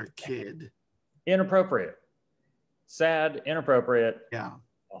to their kid. Inappropriate. Sad, inappropriate. Yeah.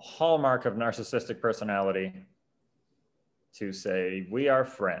 A hallmark of narcissistic personality to say, we are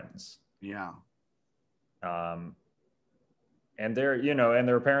friends. Yeah. And there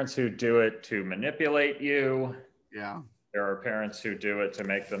are parents who do it to manipulate you. Yeah. There are parents who do it to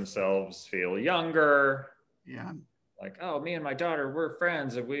make themselves feel younger. Yeah. Like, oh, me and my daughter, we're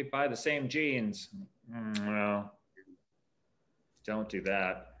friends and we buy the same jeans. No, don't do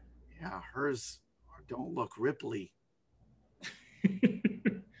that. Yeah, hers don't look Ripley.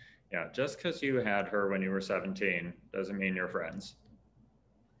 Yeah, just because you had her when you were 17 doesn't mean you're friends.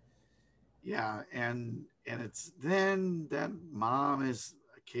 Yeah, and it's then that mom is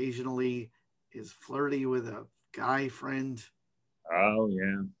occasionally flirty with a guy friend. Oh,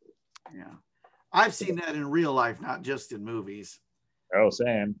 yeah. Yeah. I've seen that in real life, not just in movies. Oh,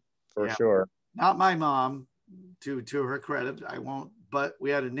 same, for sure. Not my mom, to her credit, I won't, but we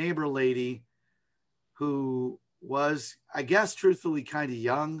had a neighbor lady who was, I guess, truthfully kind of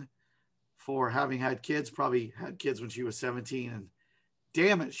young for having had kids, probably had kids when she was 17, and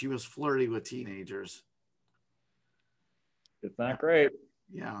damn it, she was flirty with teenagers. It's not great.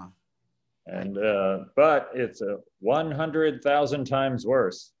 Yeah. And but it's 100,000 times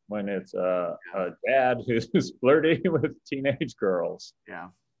worse when it's a dad who's flirty with teenage girls. Yeah.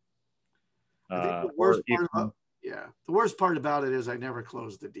 I think the worst part about it is I never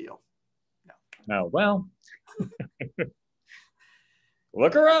closed the deal. No. Oh, well,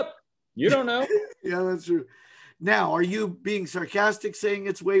 look her up. You don't know. Yeah, that's true. Now, are you being sarcastic saying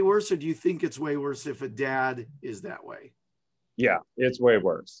it's way worse, or do you think it's way worse if a dad is that way? Yeah, it's way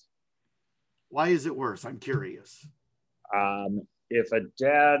worse. Why is it worse? I'm curious. If a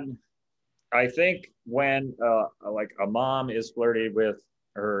dad, I think when like a mom is flirty with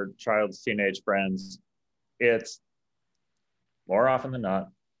her child's teenage friends, it's more often than not,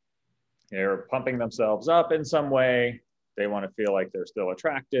 they're pumping themselves up in some way. They want to feel like they're still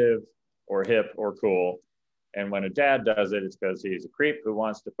attractive or hip or cool. And when a dad does it, it's because he's a creep who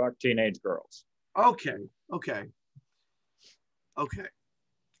wants to fuck teenage girls. Okay. Okay. Okay.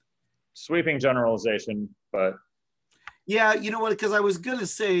 Sweeping generalization, but yeah, you know what? Because I was gonna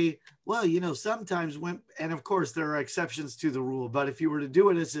say, well, sometimes when, and of course there are exceptions to the rule, but if you were to do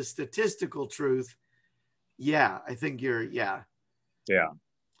it as a statistical truth, yeah, I think yeah.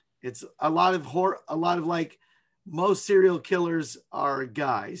 It's a lot of like most serial killers are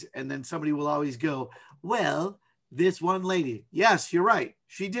guys, and then somebody will always go, well, this one lady, yes, you're right,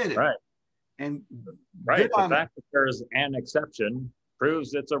 she did it, right, and right. The fact that there's an exception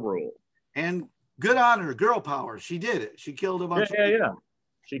proves it's a rule. And good on her, girl power. She did it. She killed a bunch of people. Yeah.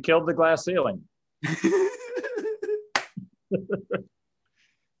 She killed the glass ceiling.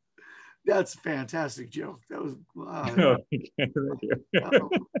 That's a fantastic joke. That was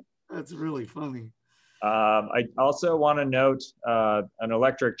that's really funny. I also want to note an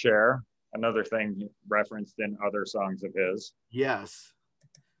electric chair, another thing referenced in other songs of his. Yes.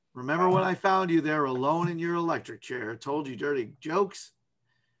 Remember when I found you there alone in your electric chair, told you dirty jokes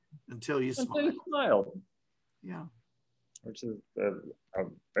until you smiled. Yeah. Which is a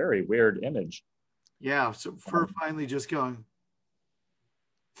very weird image. Yeah. So for finally just going.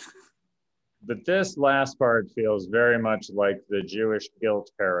 But this last part feels very much like the Jewish guilt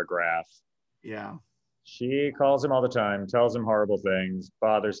paragraph. Yeah. She calls him all the time, tells him horrible things,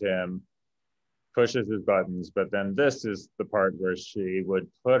 bothers him, pushes his buttons. But then this is the part where she would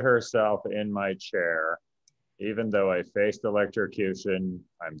put herself in my chair. Even though I faced electrocution,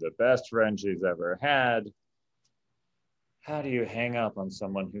 I'm the best friend she's ever had. How do you hang up on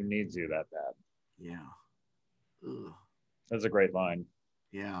someone who needs you that bad? Yeah. Ugh. That's a great line.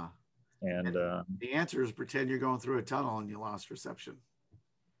 Yeah. And the answer is pretend you're going through a tunnel and you lost reception.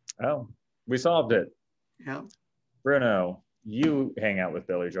 Oh, we solved it. Yeah. Bruno, you hang out with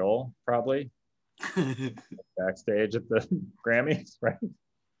Billy Joel, probably. Backstage at the Grammys, right?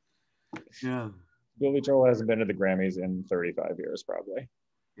 Yeah. Billy Joel hasn't been to the Grammys in 35 years, probably.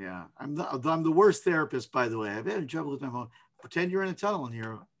 Yeah. I'm the worst therapist, by the way. I've been in trouble with my mom. Pretend you're in a tunnel and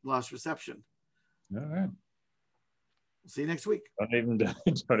you're lost reception. All right. We'll see you next week. Don't even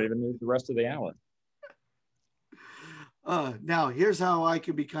need the rest of the hour. Now, here's how I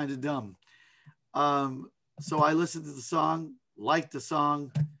can be kind of dumb. So I listened to the song, liked the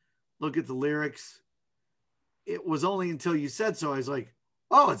song, look at the lyrics. It was only until you said so, I was like,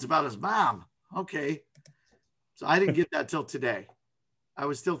 oh, it's about his mom. Okay. So I didn't get that till today. I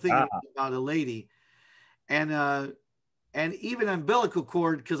was still thinking about a lady. And even umbilical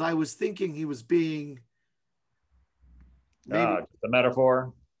cord, because I was thinking he was being maybe the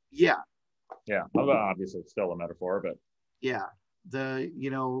metaphor. Yeah. Yeah. Well, obviously it's still a metaphor, but yeah.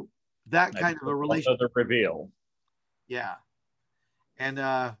 That kind of a relationship. Also the reveal. Yeah. And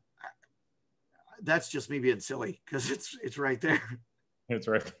that's just me being silly because it's right there. It's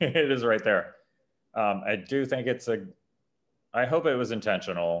right. It is right there. I do think I hope it was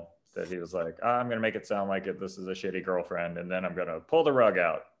intentional that he was like, I'm going to make it sound like this is a shitty girlfriend, and then I'm going to pull the rug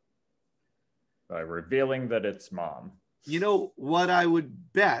out by revealing that it's mom. You know what I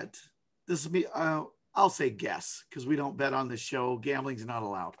would bet? This is me. I'll say guess because we don't bet on this show. Gambling's not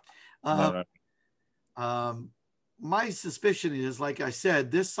allowed. No. My suspicion is, like I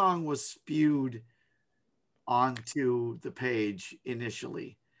said, this song was spewed onto the page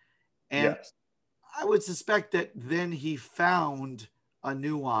initially. And yes. I would suspect that then he found a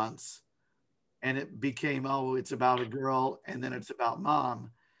nuance and it became, oh, it's about a girl and then it's about mom,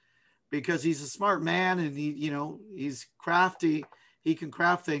 because he's a smart man and he's crafty. He can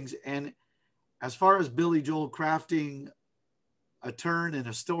craft things. And as far as Billy Joel crafting a turn in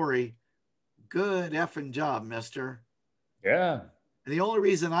a story, good effing job, mister. Yeah. And the only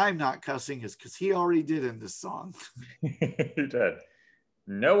reason I'm not cussing is because he already did in this song. He did.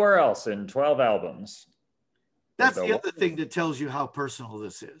 Nowhere else in 12 albums. That's the other thing that tells you how personal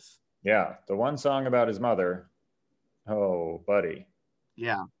this is. Yeah. The one song about his mother. Oh, buddy.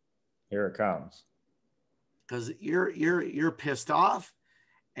 Yeah. Here it comes. Because you're pissed off,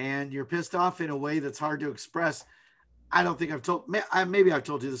 and you're pissed off in a way that's hard to express. I don't think maybe I've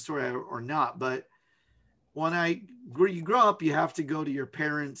told you the story or not, but when you grow up, you have to go to your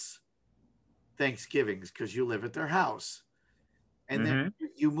parents' Thanksgivings because you live at their house. And then Mm-hmm.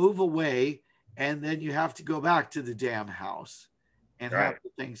 you move away, and then you have to go back to the damn house and have Right. the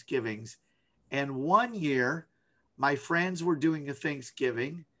Thanksgivings. And one year, my friends were doing a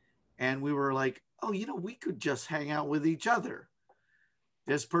Thanksgiving, and we were like, oh, we could just hang out with each other.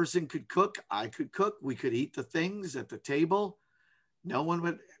 This person could cook, I could cook, we could eat the things at the table. No one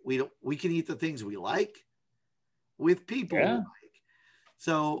would, we can eat the things we like with people we Yeah. like.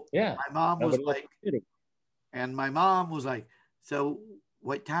 So Yeah. my mom was Nobody else like, did it. and my mom was like, so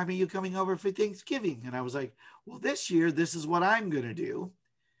what time are you coming over for Thanksgiving? And I was like, well, this year, this is what I'm going to do.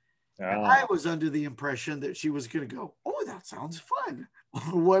 And I Ah. was under the impression that she was going to go, oh, that sounds fun,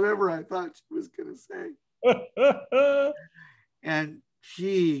 or whatever I thought she was going to say. And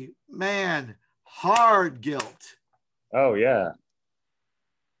she, man, hard guilt. Oh yeah.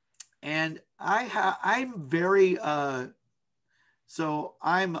 And I'm very, so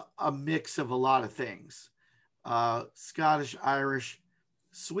I'm a mix of a lot of things. Scottish, Irish,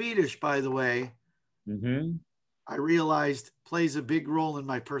 Swedish, by the way, Mm-hmm. I realized plays a big role in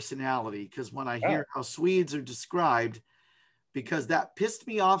my personality because when I Oh. hear how Swedes are described, because that pissed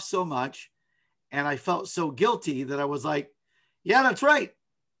me off so much. And I felt so guilty that I was like, yeah, that's right.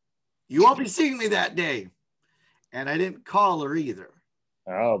 You won't be seeing me that day. And I didn't call her either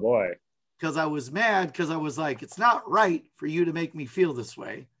Oh boy. because I was mad because I was like, it's not right for you to make me feel this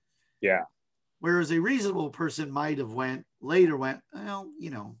way. Yeah. Whereas a reasonable person might have later went, well,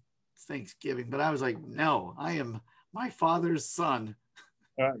 it's Thanksgiving. But I was like, no, I am my father's son.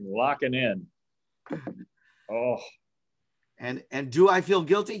 I'm locking in. Oh. And do I feel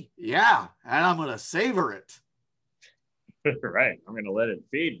guilty? Yeah. And I'm going to savor it. Right. I'm gonna let it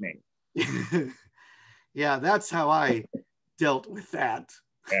feed me. Yeah, that's how I dealt with that.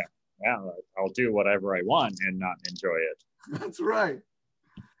 Yeah. Yeah. I'll do whatever I want and not enjoy it. That's right.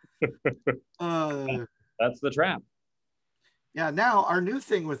 That's the trap. Yeah, now our new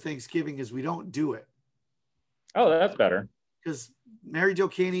thing with Thanksgiving is we don't do it Oh, that's better. because Mary Jo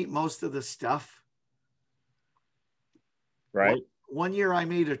can't eat most of the stuff. Right. One year I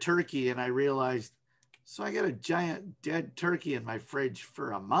made a turkey and I realized, so I got a giant dead turkey in my fridge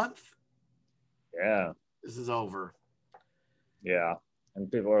for a month. Yeah. This is over. Yeah. And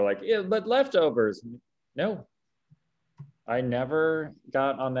people are like, yeah, but leftovers. No, I never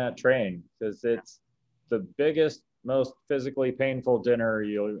got on that train because it's the biggest, most physically painful dinner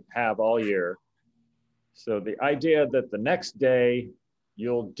you'll have all year. So the idea that the next day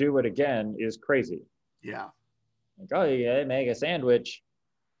you'll do it again is crazy. Yeah. Like, oh, yeah, make a sandwich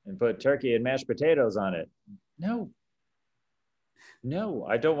and put turkey and mashed potatoes on it. No, no,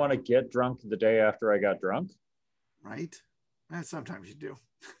 I don't want to get drunk the day after I got drunk. Right. Sometimes you do.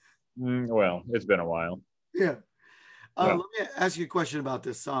 Well, it's been a while. Yeah. Yeah. Let me ask you a question about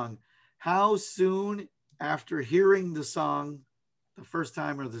this song. How soon after hearing the song the first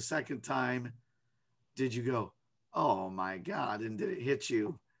time or the second time did you go, oh my God? And did it hit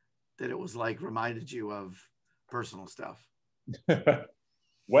you that it was like reminded you of personal stuff?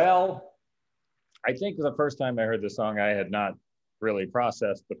 Well, I think the first time I heard the song, I had not really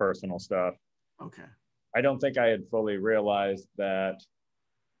processed the personal stuff. Okay. I don't think I had fully realized that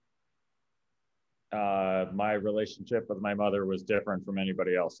my relationship with my mother was different from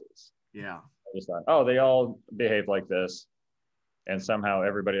anybody else's. Yeah. I just thought, oh, they all behave like this, and somehow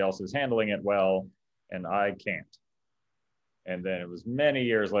everybody else is handling it well, and I can't. And then it was many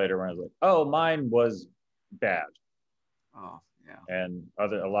years later when I was like, oh, mine was bad. Oh, yeah. And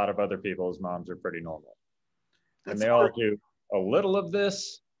a lot of other people's moms are pretty normal. That's and they all do a little of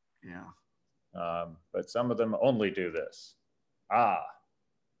this. Yeah. But some of them only do this.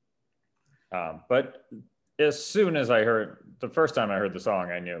 But as soon as the first time I heard the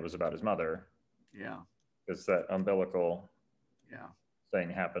song, I knew it was about his mother. Yeah. Because that umbilical Yeah. thing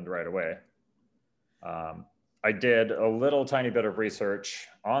happened right away. I did a little tiny bit of research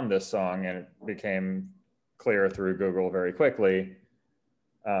on this song, and it became clear through Google very quickly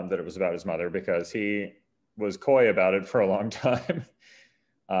that it was about his mother because he was coy about it for a long time.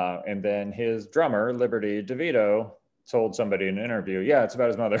 And then his drummer, Liberty DeVito, told somebody in an interview, yeah, it's about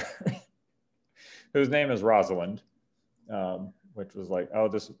his mother, whose name is Rosalind, which was like, oh,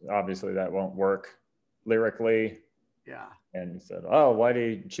 this obviously that won't work lyrically. Yeah. And he said, oh, why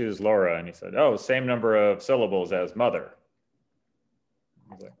did he choose Laura? And he said, oh, same number of syllables as mother.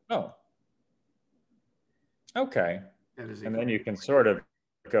 I was like, oh, okay. And then you can sort of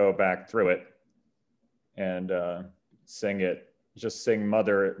go back through it and just sing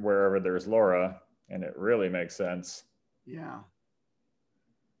mother wherever there's Laura, and it really makes sense. Yeah.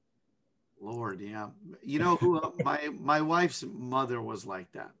 Lord, yeah. You know who my wife's mother was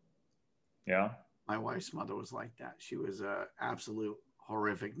like that. Yeah. My wife's mother was like that. She was a absolute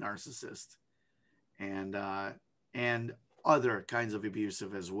horrific narcissist, and other kinds of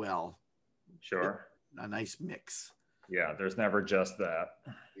abusive as well. Sure. A nice mix. Yeah. There's never just that.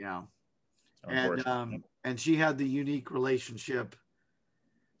 Yeah. Unfortunately. And she had the unique relationship.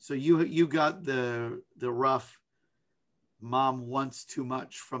 So you got the rough mom wants too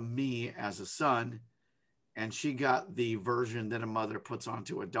much from me as a son, and she got the version that a mother puts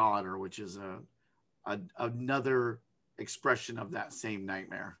onto a daughter, which is another expression of that same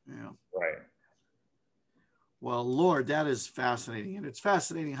nightmare. Yeah. Right. Well, Lord, that is fascinating, and it's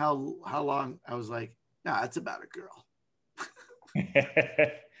fascinating how long I was like, nah, it's about a girl.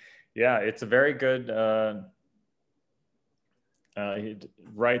 Yeah, it's a very good. He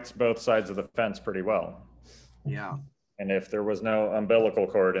writes both sides of the fence pretty well. Yeah. And if there was no umbilical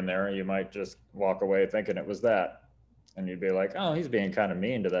cord in there, you might just walk away thinking it was that. And you'd be like, oh, he's being kind of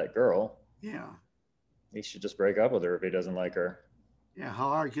mean to that girl. Yeah. He should just break up with her if he doesn't like her. Yeah. How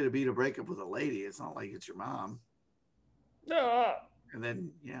hard could it be to break up with a lady? It's not like it's your mom. Ah! And then,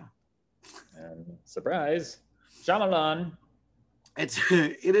 yeah. And surprise, Shyamalan.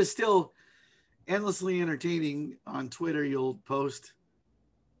 It is still endlessly entertaining. On Twitter, you'll post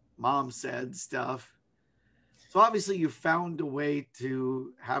mom said stuff. So obviously you found a way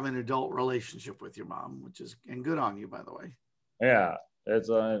to have an adult relationship with your mom, which is, and good on you, by the way. Yeah, it's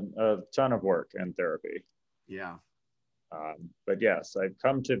a ton of work and therapy. Yeah. But yes, I've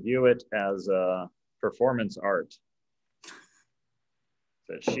come to view it as a performance art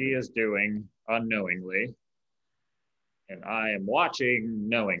that she is doing unknowingly, and I am watching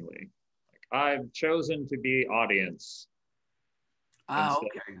knowingly. Like, I've chosen to be audience instead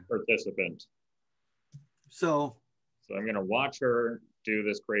Okay. of participant. So I'm going to watch her do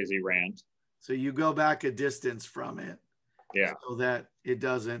this crazy rant. So you go back a distance from it. Yeah. So that it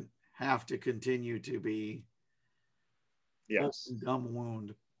doesn't have to continue to be yes. dumb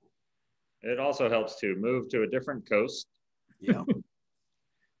wound. It also helps to move to a different coast. Yeah.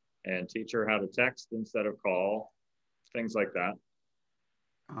 And teach her how to text instead of call, things like that.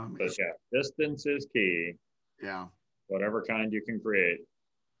 But yeah, distance is key. Yeah. Whatever kind you can create.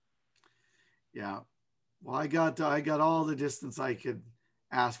 Yeah. Well, I got all the distance I could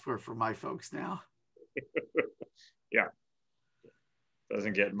ask for my folks now. Yeah.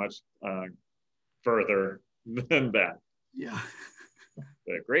 Doesn't get much further than that. Yeah.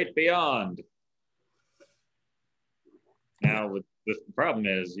 The great beyond. Now, the problem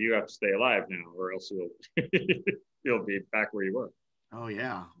is you have to stay alive now, or else you'll be back where you were. Oh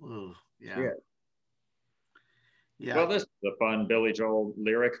yeah. Ooh, yeah. Yeah. Well, this is a fun Billy Joel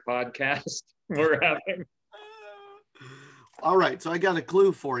lyric podcast we're having. All right, so I got a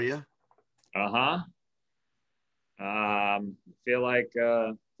clue for you. Feel like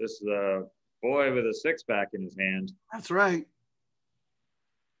this is a boy with a six-pack in his hand. That's right.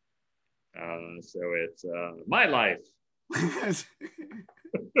 So it's My Life.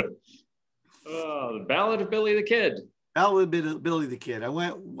 Oh, the Ballad of Billy the Kid. Ballad of Billy the Kid. I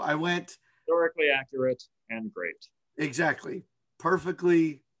went historically accurate and great. Exactly.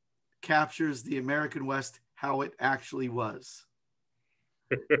 Perfectly captures the American West, how it actually was.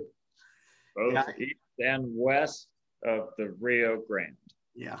 Both east and west of the Rio Grande.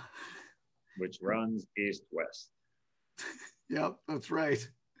 Yeah. Which runs east-west. Yep, that's right.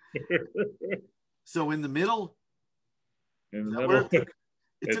 So in the middle? In the middle.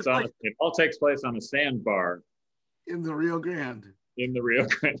 It all takes place on a sandbar. In the Rio Grande. In the Rio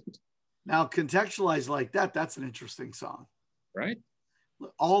Grande. Now, contextualized like that, that's an interesting song. Right?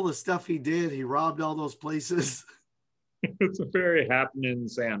 All the stuff he did, he robbed all those places. It's a very happening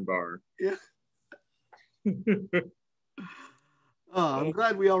sandbar. Yeah. I'm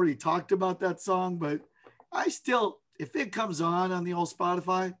glad we already talked about that song, but I still, if it comes on the old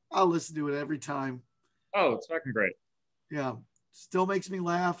Spotify, I'll listen to it every time. Oh, it's fucking great. Yeah. Still makes me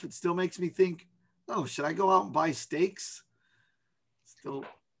laugh. It still makes me think, oh, should I go out and buy steaks? Still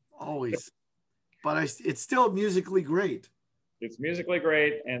always. But it's still musically great. It's musically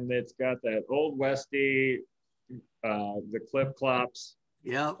great, and it's got that old westy, the clip clops.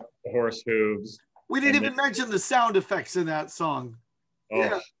 Yeah. The horse hooves. We didn't even mention the sound effects in that song.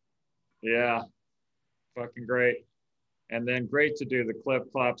 Oh, yeah. Fucking great. And then great to do the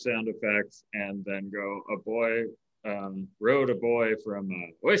clip clop sound effects and then go, a boy rode a boy from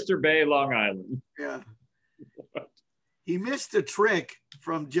Oyster Bay, Long Island. Yeah. He missed a trick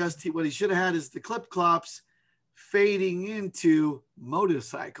from what he should have had is the clip clops fading into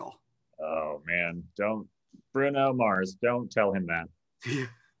motorcycle. Oh, man. Bruno Mars, don't tell him that. Yeah.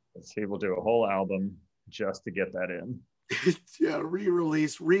 He will do a whole album just to get that in. Yeah,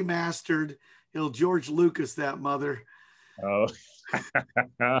 re-release, remastered. He'll George Lucas that mother. Oh,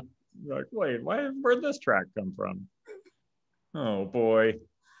 like, wait, where'd this track come from? Oh boy.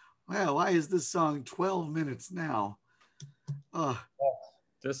 Wow, why is this song 12 minutes now? Uh,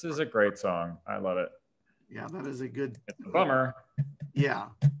 This is a great song. I love it. yeah, that is a good. It's a bummer, Yeah,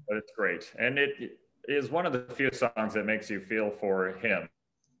 but it's great. And it is one of the few songs that makes you feel for him.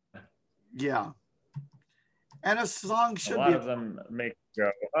 yeah. And a song A should lot be. of them make you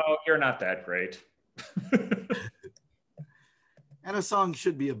go, oh, you're not that great. And a song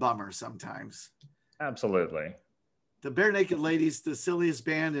should be a bummer sometimes. Absolutely. The Bare Naked Ladies, the silliest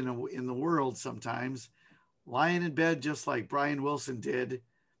band in the world sometimes. Lying in bed just like Brian Wilson did.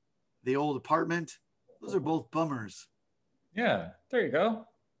 The Old Apartment. Those are both bummers. Yeah, there you go.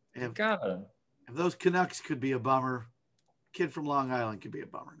 You If, got it. if those Canucks could be a bummer, Kid from Long Island could be a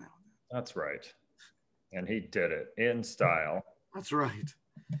bummer now. That's right. And he did it in style. That's right.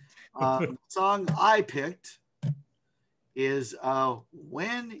 Song I picked is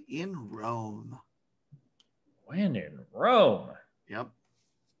When in Rome. When in Rome. Yep.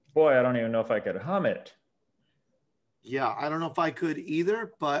 Boy, I don't even know if I could hum it. Yeah, I don't know if I could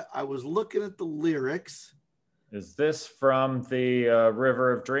either, but I was looking at the lyrics. Is this from the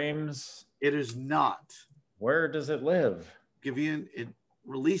River of Dreams? It is not. Where does it live? Give you it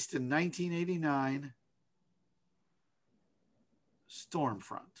released in 1989.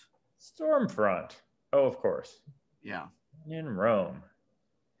 Stormfront. Stormfront. Oh, of course. Yeah. In Rome.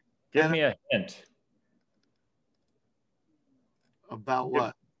 Give me a hint. About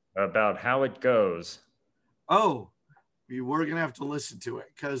what? About how it goes. Oh, you were gonna have to listen to it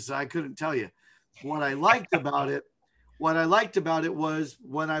because I couldn't tell you. What I liked about it was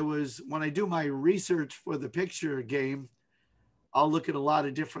when I do my research for the picture game, I'll look at a lot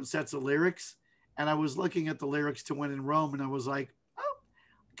of different sets of lyrics. And I was looking at the lyrics to When in Rome, and I was like, oh,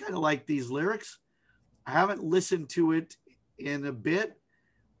 I kind of like these lyrics. I haven't listened to it in a bit.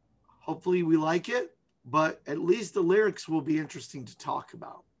 Hopefully we like it, but at least the lyrics will be interesting to talk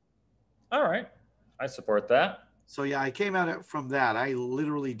about. All right. I support that. So yeah, I came at it from that. I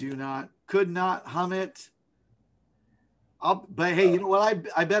literally could not hum it. But hey, you know what?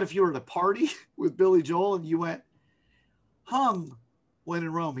 I bet if you were at a party with Billy Joel and you went, hum When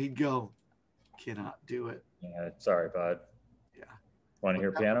in Rome, he'd go, cannot do it. Yeah, sorry, bud. Yeah. Want to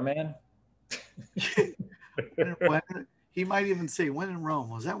hear Piano Man? He might even say, When in Rome.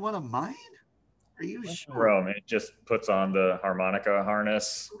 Was that one of mine? Are you sure? Rome. It just puts on the harmonica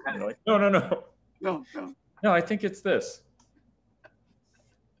harness. And you're like, no. No. No, I think it's this.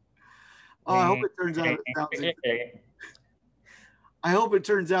 Oh, I hope it turns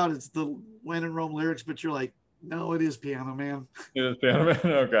out it's the When in Rome lyrics, but you're like, no, it is Piano Man. It is Piano Man.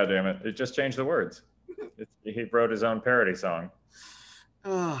 Oh, God damn it. It just changed the words. He wrote his own parody song.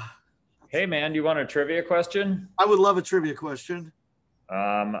 Hey, man, you want a trivia question? I would love a trivia question.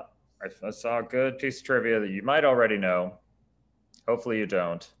 I saw a good piece of trivia that you might already know. Hopefully you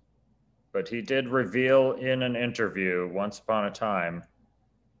don't. But he did reveal in an interview once upon a time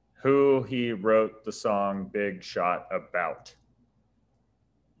who he wrote the song Big Shot about.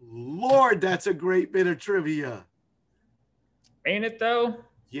 Lord, that's a great bit of trivia. Ain't it, though?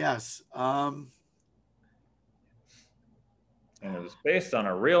 Yes. And it was based on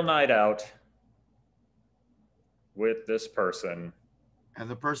a real night out with this person. And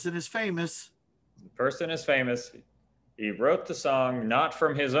the person is famous. The person is famous. He wrote the song not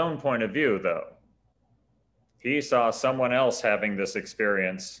from his own point of view, though. He saw someone else having this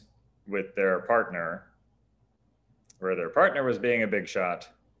experience with their partner, where their partner was being a big shot,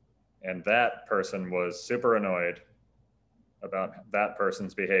 and that person was super annoyed about that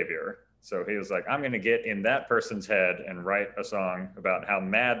person's behavior. So he was like, I'm going to get in that person's head and write a song about how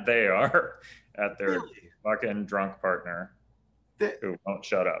mad they are at their fucking drunk partner who won't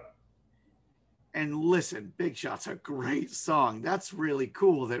shut up. And listen, Big Shot's a great song. That's really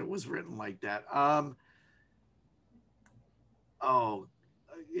cool that it was written like that.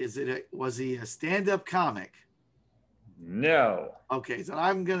 Was he a stand-up comic? No. Okay, so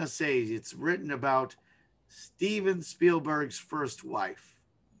I'm gonna say it's written about Steven Spielberg's first wife.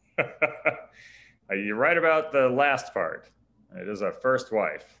 You're right about the last part. It is a first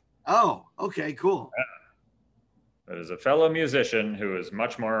wife. Oh, okay, cool. Yeah. It is a fellow musician who is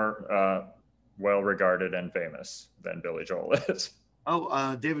much more well-regarded and famous than Billy Joel is.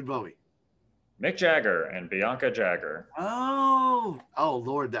 Oh, David Bowie. Mick Jagger and Bianca Jagger. Oh,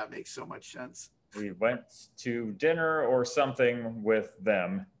 Lord, that makes so much sense. We went to dinner or something with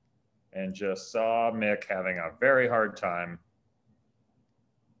them and just saw Mick having a very hard time.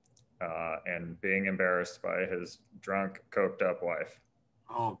 and being embarrassed by his drunk, coked up wife.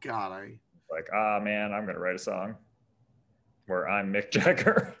 Oh God, Like, man, I'm gonna write a song where I'm Mick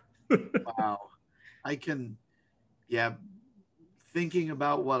Jagger. wow. I can, yeah. Thinking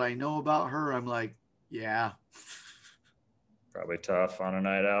about what I know about her, I'm like, yeah. Probably tough on a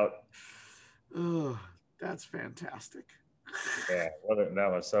night out. Oh, that's fantastic. Yeah,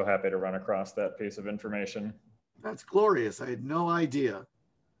 that was so happy to run across that piece of information. That's glorious. I had no idea.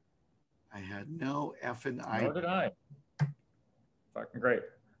 I had no effing idea. Nor did I. Fucking great.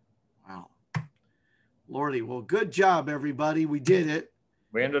 Wow. Lordy. Well, good job, everybody. We did it.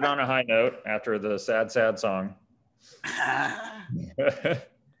 We ended on a high note after the sad, sad song.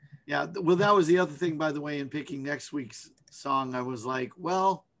 Yeah. Well, that was the other thing, by the way, in picking next week's song. I was like,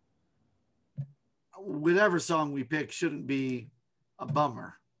 well, whatever song we pick shouldn't be a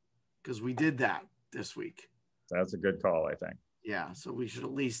bummer because we did that this week. That's a good call, I think. Yeah. So we should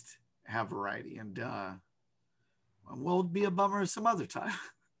at least have variety, and we'll be a bummer some other time.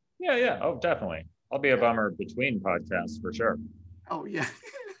 Yeah. Oh, definitely. I'll be a bummer between podcasts for sure. Oh, yeah.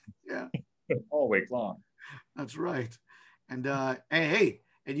 Yeah. All week long. That's right. And hey,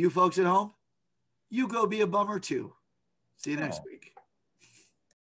 and you folks at home, you go be a bummer too. See you next week.